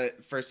 and I got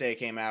it first day it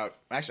came out.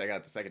 Actually, I got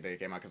it the second day it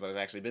came out because I was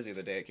actually busy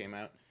the day it came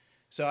out.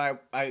 So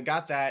I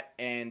got that,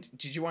 and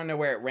did you want to know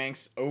where it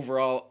ranks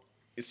overall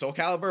Soul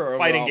Calibur or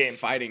Fighting overall game.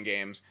 fighting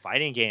games?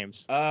 Fighting games.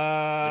 Is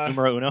it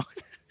numero uno?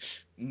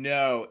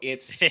 No,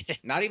 it's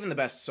not even the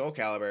best Soul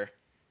Calibur.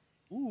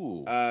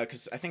 Ooh.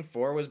 Because I think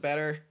 4 was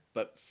better,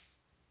 but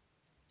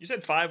You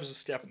said 5 was a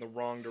step in the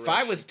wrong direction.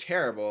 5 was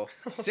terrible.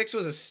 6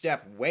 was a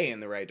step way in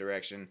the right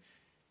direction.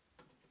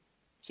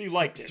 So you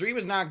liked it. 3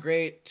 was not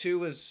great. 2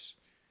 was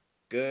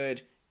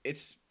good.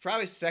 It's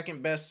probably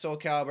second best Soul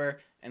Calibur,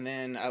 and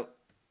then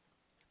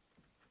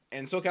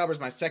Soul Calibur is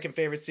my second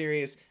favorite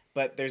series.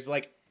 But there's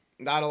like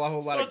not a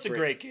whole lot So of. it's a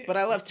great game. But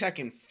I love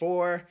Tekken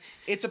 4.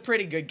 It's a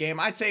pretty good game.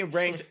 I'd say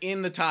ranked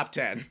in the top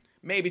 10,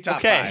 maybe top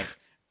Okay. 5.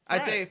 I'd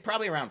Alright. say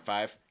probably around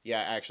 5.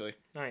 Yeah, actually.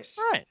 Nice.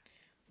 All right.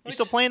 You Nice.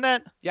 still playing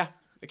that? Yeah,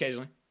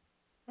 occasionally.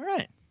 All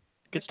right.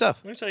 Good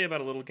stuff. Let me tell you about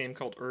a little game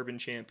called Urban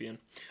Champion.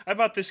 I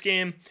bought this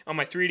game on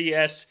my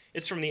 3DS.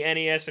 It's from the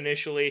NES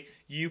initially.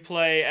 You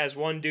play as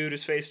one dude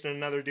who's facing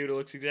another dude who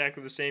looks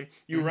exactly the same.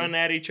 You run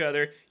at each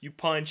other, you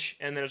punch,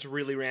 and then it's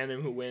really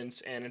random who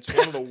wins. And it's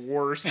one of the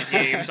worst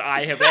games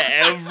I have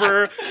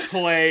ever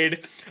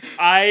played.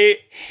 I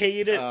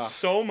hate it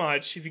so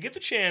much. If you get the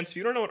chance, if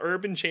you don't know what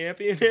Urban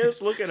Champion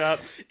is, look it up.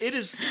 It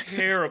is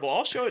terrible.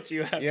 I'll show it to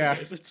you after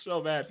this. It's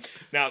so bad.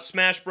 Now,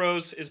 Smash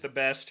Bros. Is the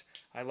best.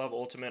 I love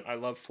Ultimate. I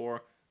love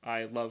 4.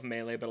 I love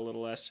Melee, but a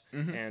little less.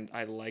 And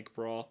I like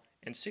Brawl.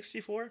 And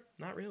 64?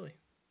 Not really.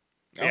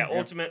 Yeah,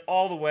 Ultimate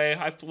all the way.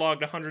 I've logged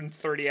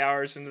 130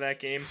 hours into that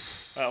game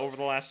over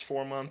the last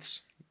 4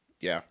 months.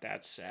 Yeah.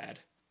 That's sad.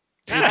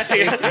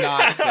 It's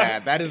not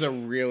sad. That is a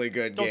really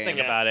good Don't game. think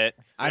about it.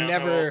 I'm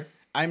No.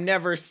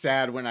 never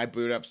sad when I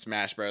boot up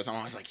Smash Bros. I'm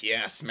always like,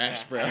 yeah,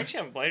 Smash I Bros. actually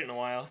haven't played it in a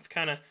while.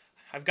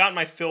 I've gotten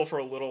my fill for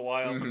a little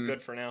while. I'm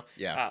good for now.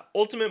 Yeah.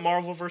 Ultimate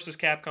Marvel vs.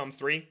 Capcom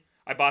 3.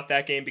 I bought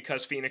that game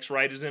because Phoenix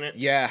Wright is in it.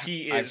 Yeah,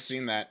 He is I've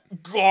seen that.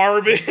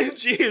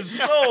 garbage. He is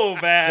so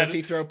bad. Does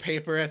he throw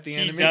paper at the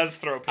enemy? He does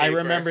throw paper. I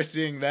remember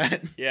seeing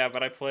that. Yeah,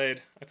 but I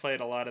played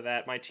a lot of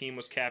that. My team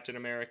was Captain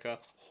America,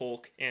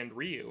 Hulk, and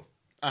Ryu.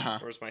 Uh-huh.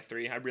 There was my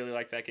 3. I really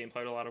liked that game.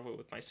 Played a lot of it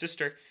with my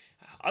sister.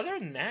 Other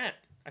than that,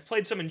 I've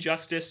played some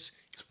Injustice.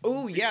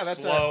 Oh, yeah, It's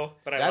that's slow,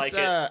 but I like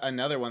it.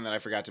 Another one that I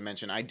forgot to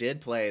mention. I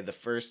did play the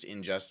first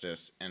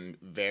Injustice and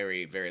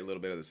very, very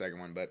little bit of the second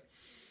one, but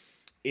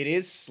it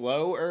is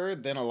slower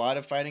than a lot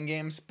of fighting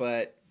games,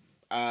 but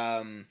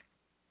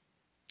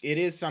it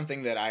is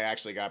something that I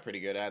actually got pretty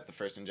good at. The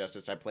first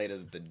Injustice I played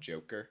as the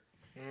Joker.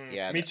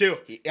 Yeah, Me too.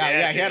 He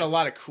had a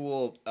lot of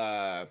cool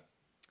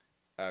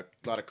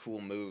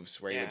moves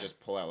where he would just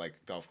pull out like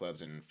golf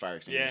clubs and fire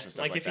extinguishers and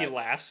stuff like if that. he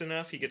laughs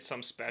enough, he gets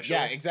some special.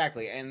 Yeah,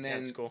 exactly. And then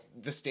That's cool.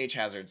 the stage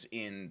hazards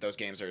in those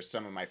games are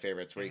some of my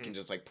favorites, where you can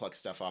just like pluck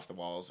stuff off the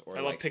walls, or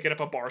I love picking up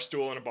a bar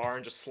stool in a bar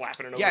and just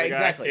slapping it over yeah, the guy.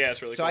 exactly. Yeah,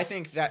 it's really so cool. I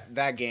think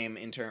that game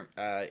in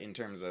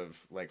terms of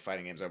like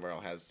fighting games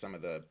overall has some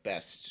of the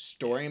best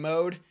story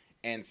mode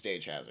and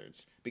stage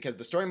hazards, because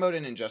the story mode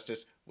in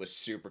Injustice was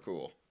super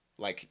cool,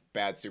 like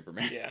Bad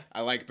Superman. Yeah.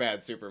 I like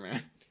Bad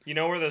Superman. You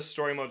know where the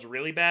story mode's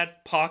really bad?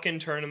 Pokken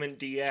Tournament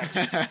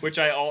DX, which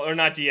or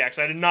not DX.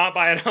 I did not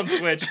buy it on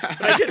Switch, but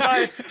I did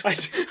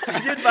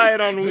buy it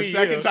on Wii U. The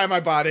second time I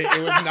bought it, it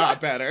was not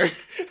better.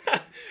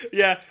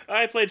 Yeah,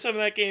 I played some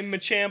of that game,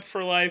 Machamp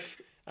for Life.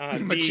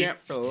 Machamp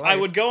for Life. I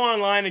would go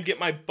online and get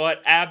my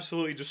butt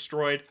absolutely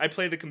destroyed. I'd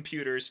play the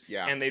computers,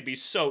 Yeah. and they'd be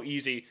so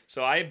easy.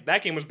 So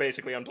that game was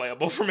basically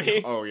unplayable for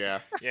me. Oh yeah.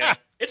 Yeah,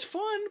 it's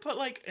fun, but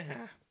like,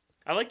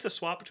 I like the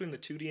swap between the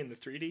 2D and the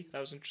 3D. That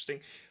was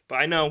interesting. But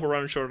I know we're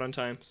running short on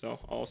time, so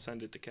I'll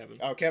send it to Kevin.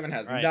 Oh, Kevin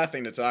has Right.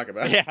 nothing to talk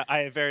about. Yeah, I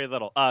have very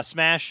little.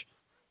 Smash,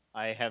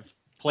 I have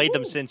played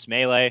them since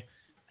Melee.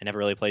 I never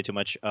really played too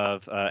much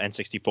of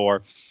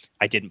N64.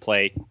 I didn't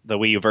play the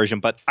Wii U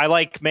version, but I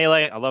like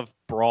Melee. I love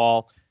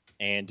Brawl,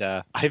 and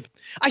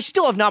I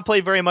still have not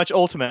played very much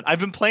Ultimate. I've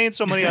been playing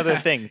so many other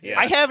things. Yeah.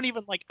 I haven't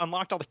even like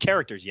unlocked all the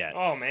characters yet.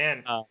 Oh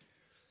man,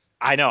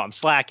 I know I'm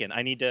slacking.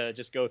 I need to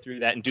just go through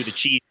that and do the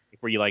cheat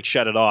where you like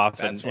shut it off.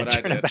 That's and what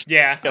I turn it did.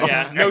 back.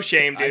 yeah, no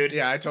shame, dude.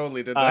 I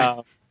totally did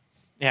that.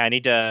 Yeah, I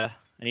need to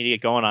get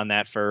going on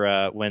that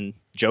for when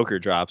Joker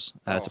drops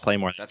to play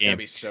more of that That's game. gonna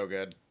be so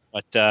good.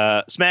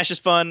 But Smash is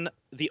fun.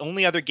 The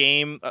only other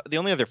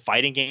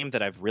fighting game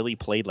that I've really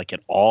played like at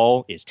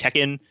all is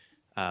Tekken,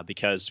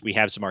 because we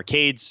have some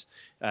arcades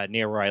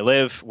near where I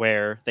live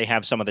where they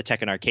have some of the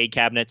Tekken arcade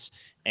cabinets.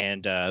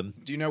 And Do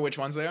you know which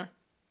ones they are?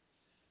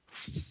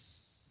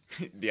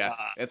 Yeah,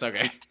 it's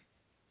okay.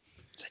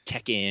 it's a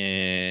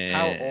Tekken.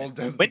 How old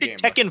does when the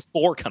did game Tekken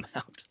 4 come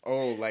out?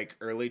 Oh, like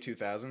early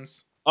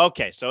 2000s?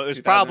 Okay, so it was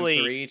probably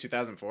 2003,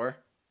 2004?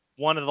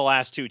 one of the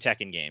last two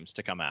Tekken games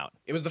to come out.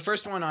 It was the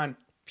first one on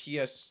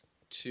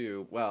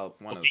PS2. Well,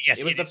 one of Okay, yes,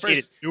 it was the It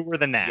is first. newer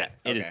than that.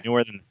 Yeah, It is okay.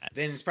 newer than that.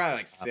 Then it's probably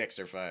like 6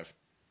 or 5.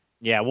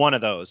 Yeah, one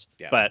of those.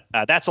 Yeah. But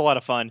that's a lot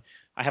of fun.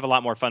 I have a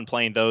lot more fun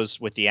playing those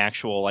with the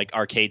actual like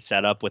arcade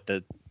setup with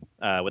the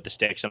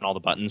sticks and all the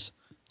buttons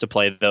to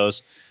play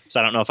those. So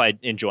I don't know if I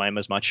enjoy them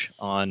as much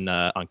on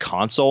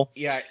console.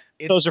 Yeah,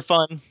 Those are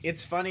fun.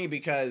 It's funny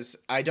because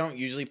I don't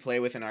usually play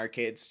with an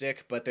arcade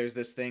stick, but there's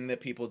this thing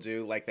that people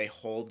do, like they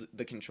hold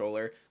the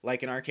controller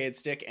like an arcade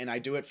stick, and I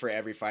do it for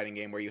every fighting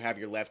game where you have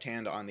your left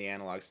hand on the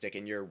analog stick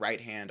and your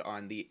right hand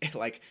on the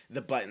like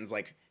the buttons,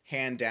 like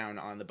hand down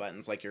on the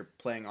buttons, like you're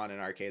playing on an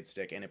arcade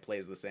stick, and it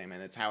plays the same,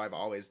 and it's how I've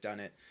always done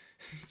it,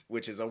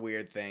 which is a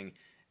weird thing,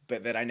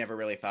 but that I never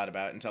really thought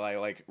about until I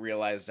like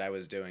realized I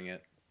was doing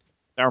it.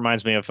 That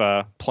reminds me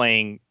of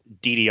playing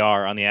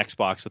DDR on the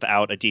Xbox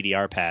without a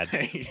DDR pad.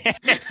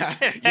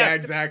 Yeah,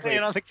 exactly.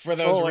 For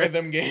those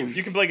rhythm games.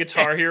 You can play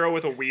Guitar Hero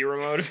with a Wii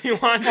remote if you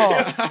want to.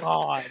 Oh,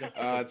 God.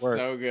 Oh, it's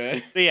so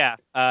good. So, yeah,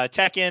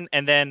 Tekken,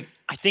 and then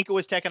I think it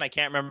was Tekken. I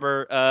can't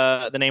remember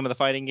the name of the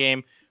fighting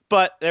game.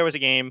 But there was a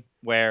game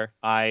where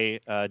I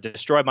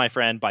destroyed my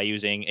friend by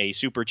using a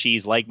super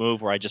cheese leg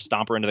move where I just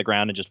stomp her into the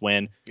ground and just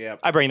win. Yep.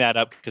 I bring that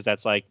up because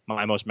that's like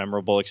my most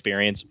memorable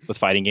experience with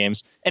fighting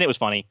games. And it was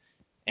funny.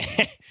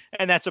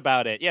 And that's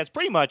about it. Yeah, it's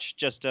pretty much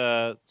just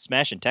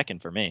Smash and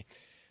Tekken for me.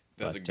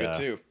 Those are good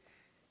too.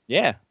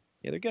 Yeah,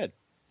 they're good.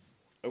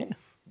 Oh, yeah.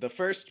 The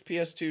first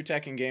PS2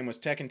 Tekken game was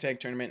Tekken Tag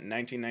Tournament in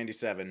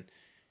 1997,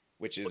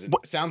 which is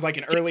sounds like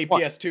an early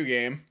PS2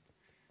 game.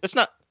 That's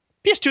not.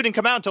 PS2 didn't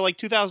come out until like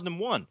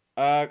 2001.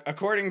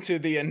 According to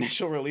the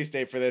initial release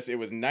date for this, it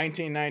was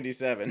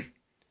 1997.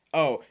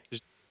 Oh,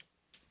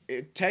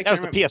 that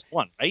was the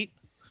PS1, right?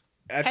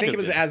 I think it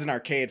was as an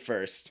arcade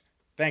first.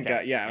 Thank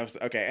God. Yeah,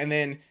 okay. And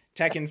then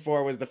Tekken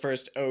 4 was the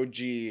first OG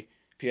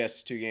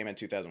PS2 game in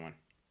 2001.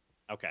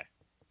 Okay.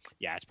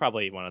 Yeah, it's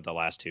probably one of the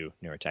last two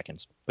newer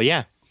Tekkens. But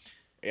yeah.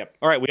 Yep.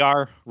 All right, we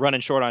are running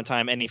short on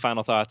time. Any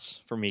final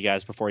thoughts from you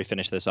guys before we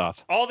finish this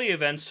off? All the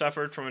events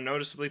suffered from a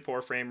noticeably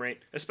poor frame rate,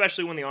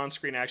 especially when the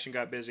on-screen action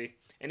got busy.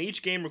 And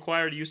each game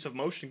required use of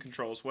motion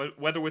controls,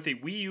 whether with a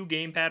Wii U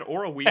gamepad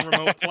or a Wii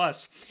Remote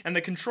Plus, and the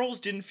controls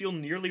didn't feel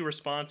nearly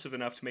responsive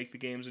enough to make the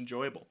games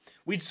enjoyable.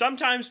 We'd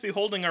sometimes be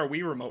holding our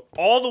Wii Remote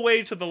all the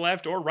way to the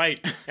left or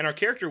right, and our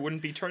character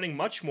wouldn't be turning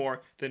much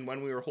more than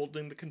when we were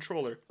holding the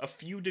controller a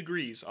few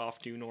degrees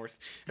off due north.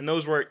 And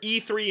those were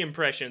E3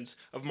 impressions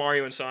of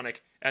Mario and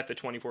Sonic at the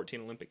 2014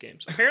 Olympic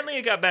Games. Apparently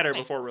it got better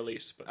before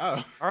release. But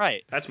all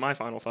right. That's my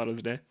final thought of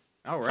the day.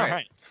 All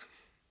right.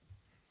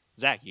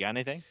 Zach, you got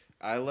anything?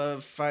 I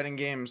love fighting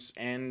games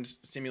and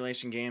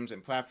simulation games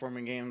and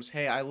platforming games.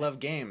 Hey, I love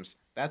games.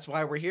 That's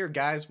why we're here,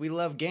 guys. We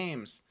love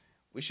games.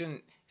 We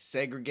shouldn't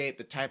segregate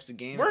the types of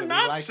games we're that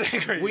not we like.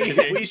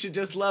 segregating. We should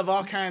just love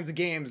all kinds of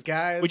games,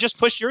 guys. We just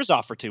pushed yours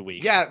off for 2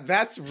 weeks. Yeah,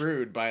 that's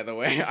rude, by the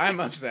way. I'm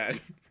upset.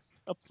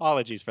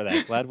 Apologies for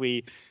that. Glad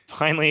we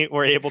finally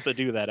were able to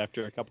do that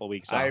after a couple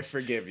weeks off. I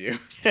forgive you.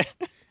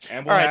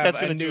 And we'll have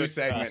a new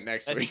segment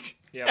next week.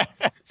 Yeah.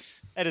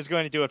 That is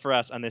going to do it for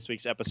us on this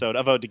week's episode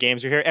of Ode to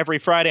Games. We're here every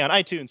Friday on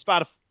iTunes,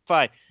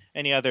 Spotify,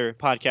 any other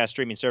podcast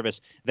streaming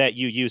service that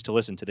you use to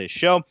listen to this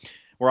show.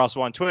 We're also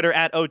on Twitter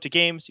at Ode to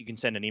Games. You can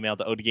send an email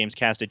to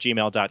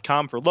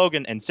odegamescast@gmail.com. For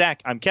Logan and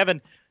Zach, I'm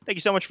Kevin. Thank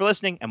you so much for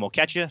listening, and we'll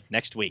catch you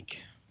next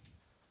week.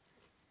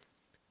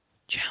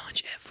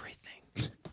 Challenge everything.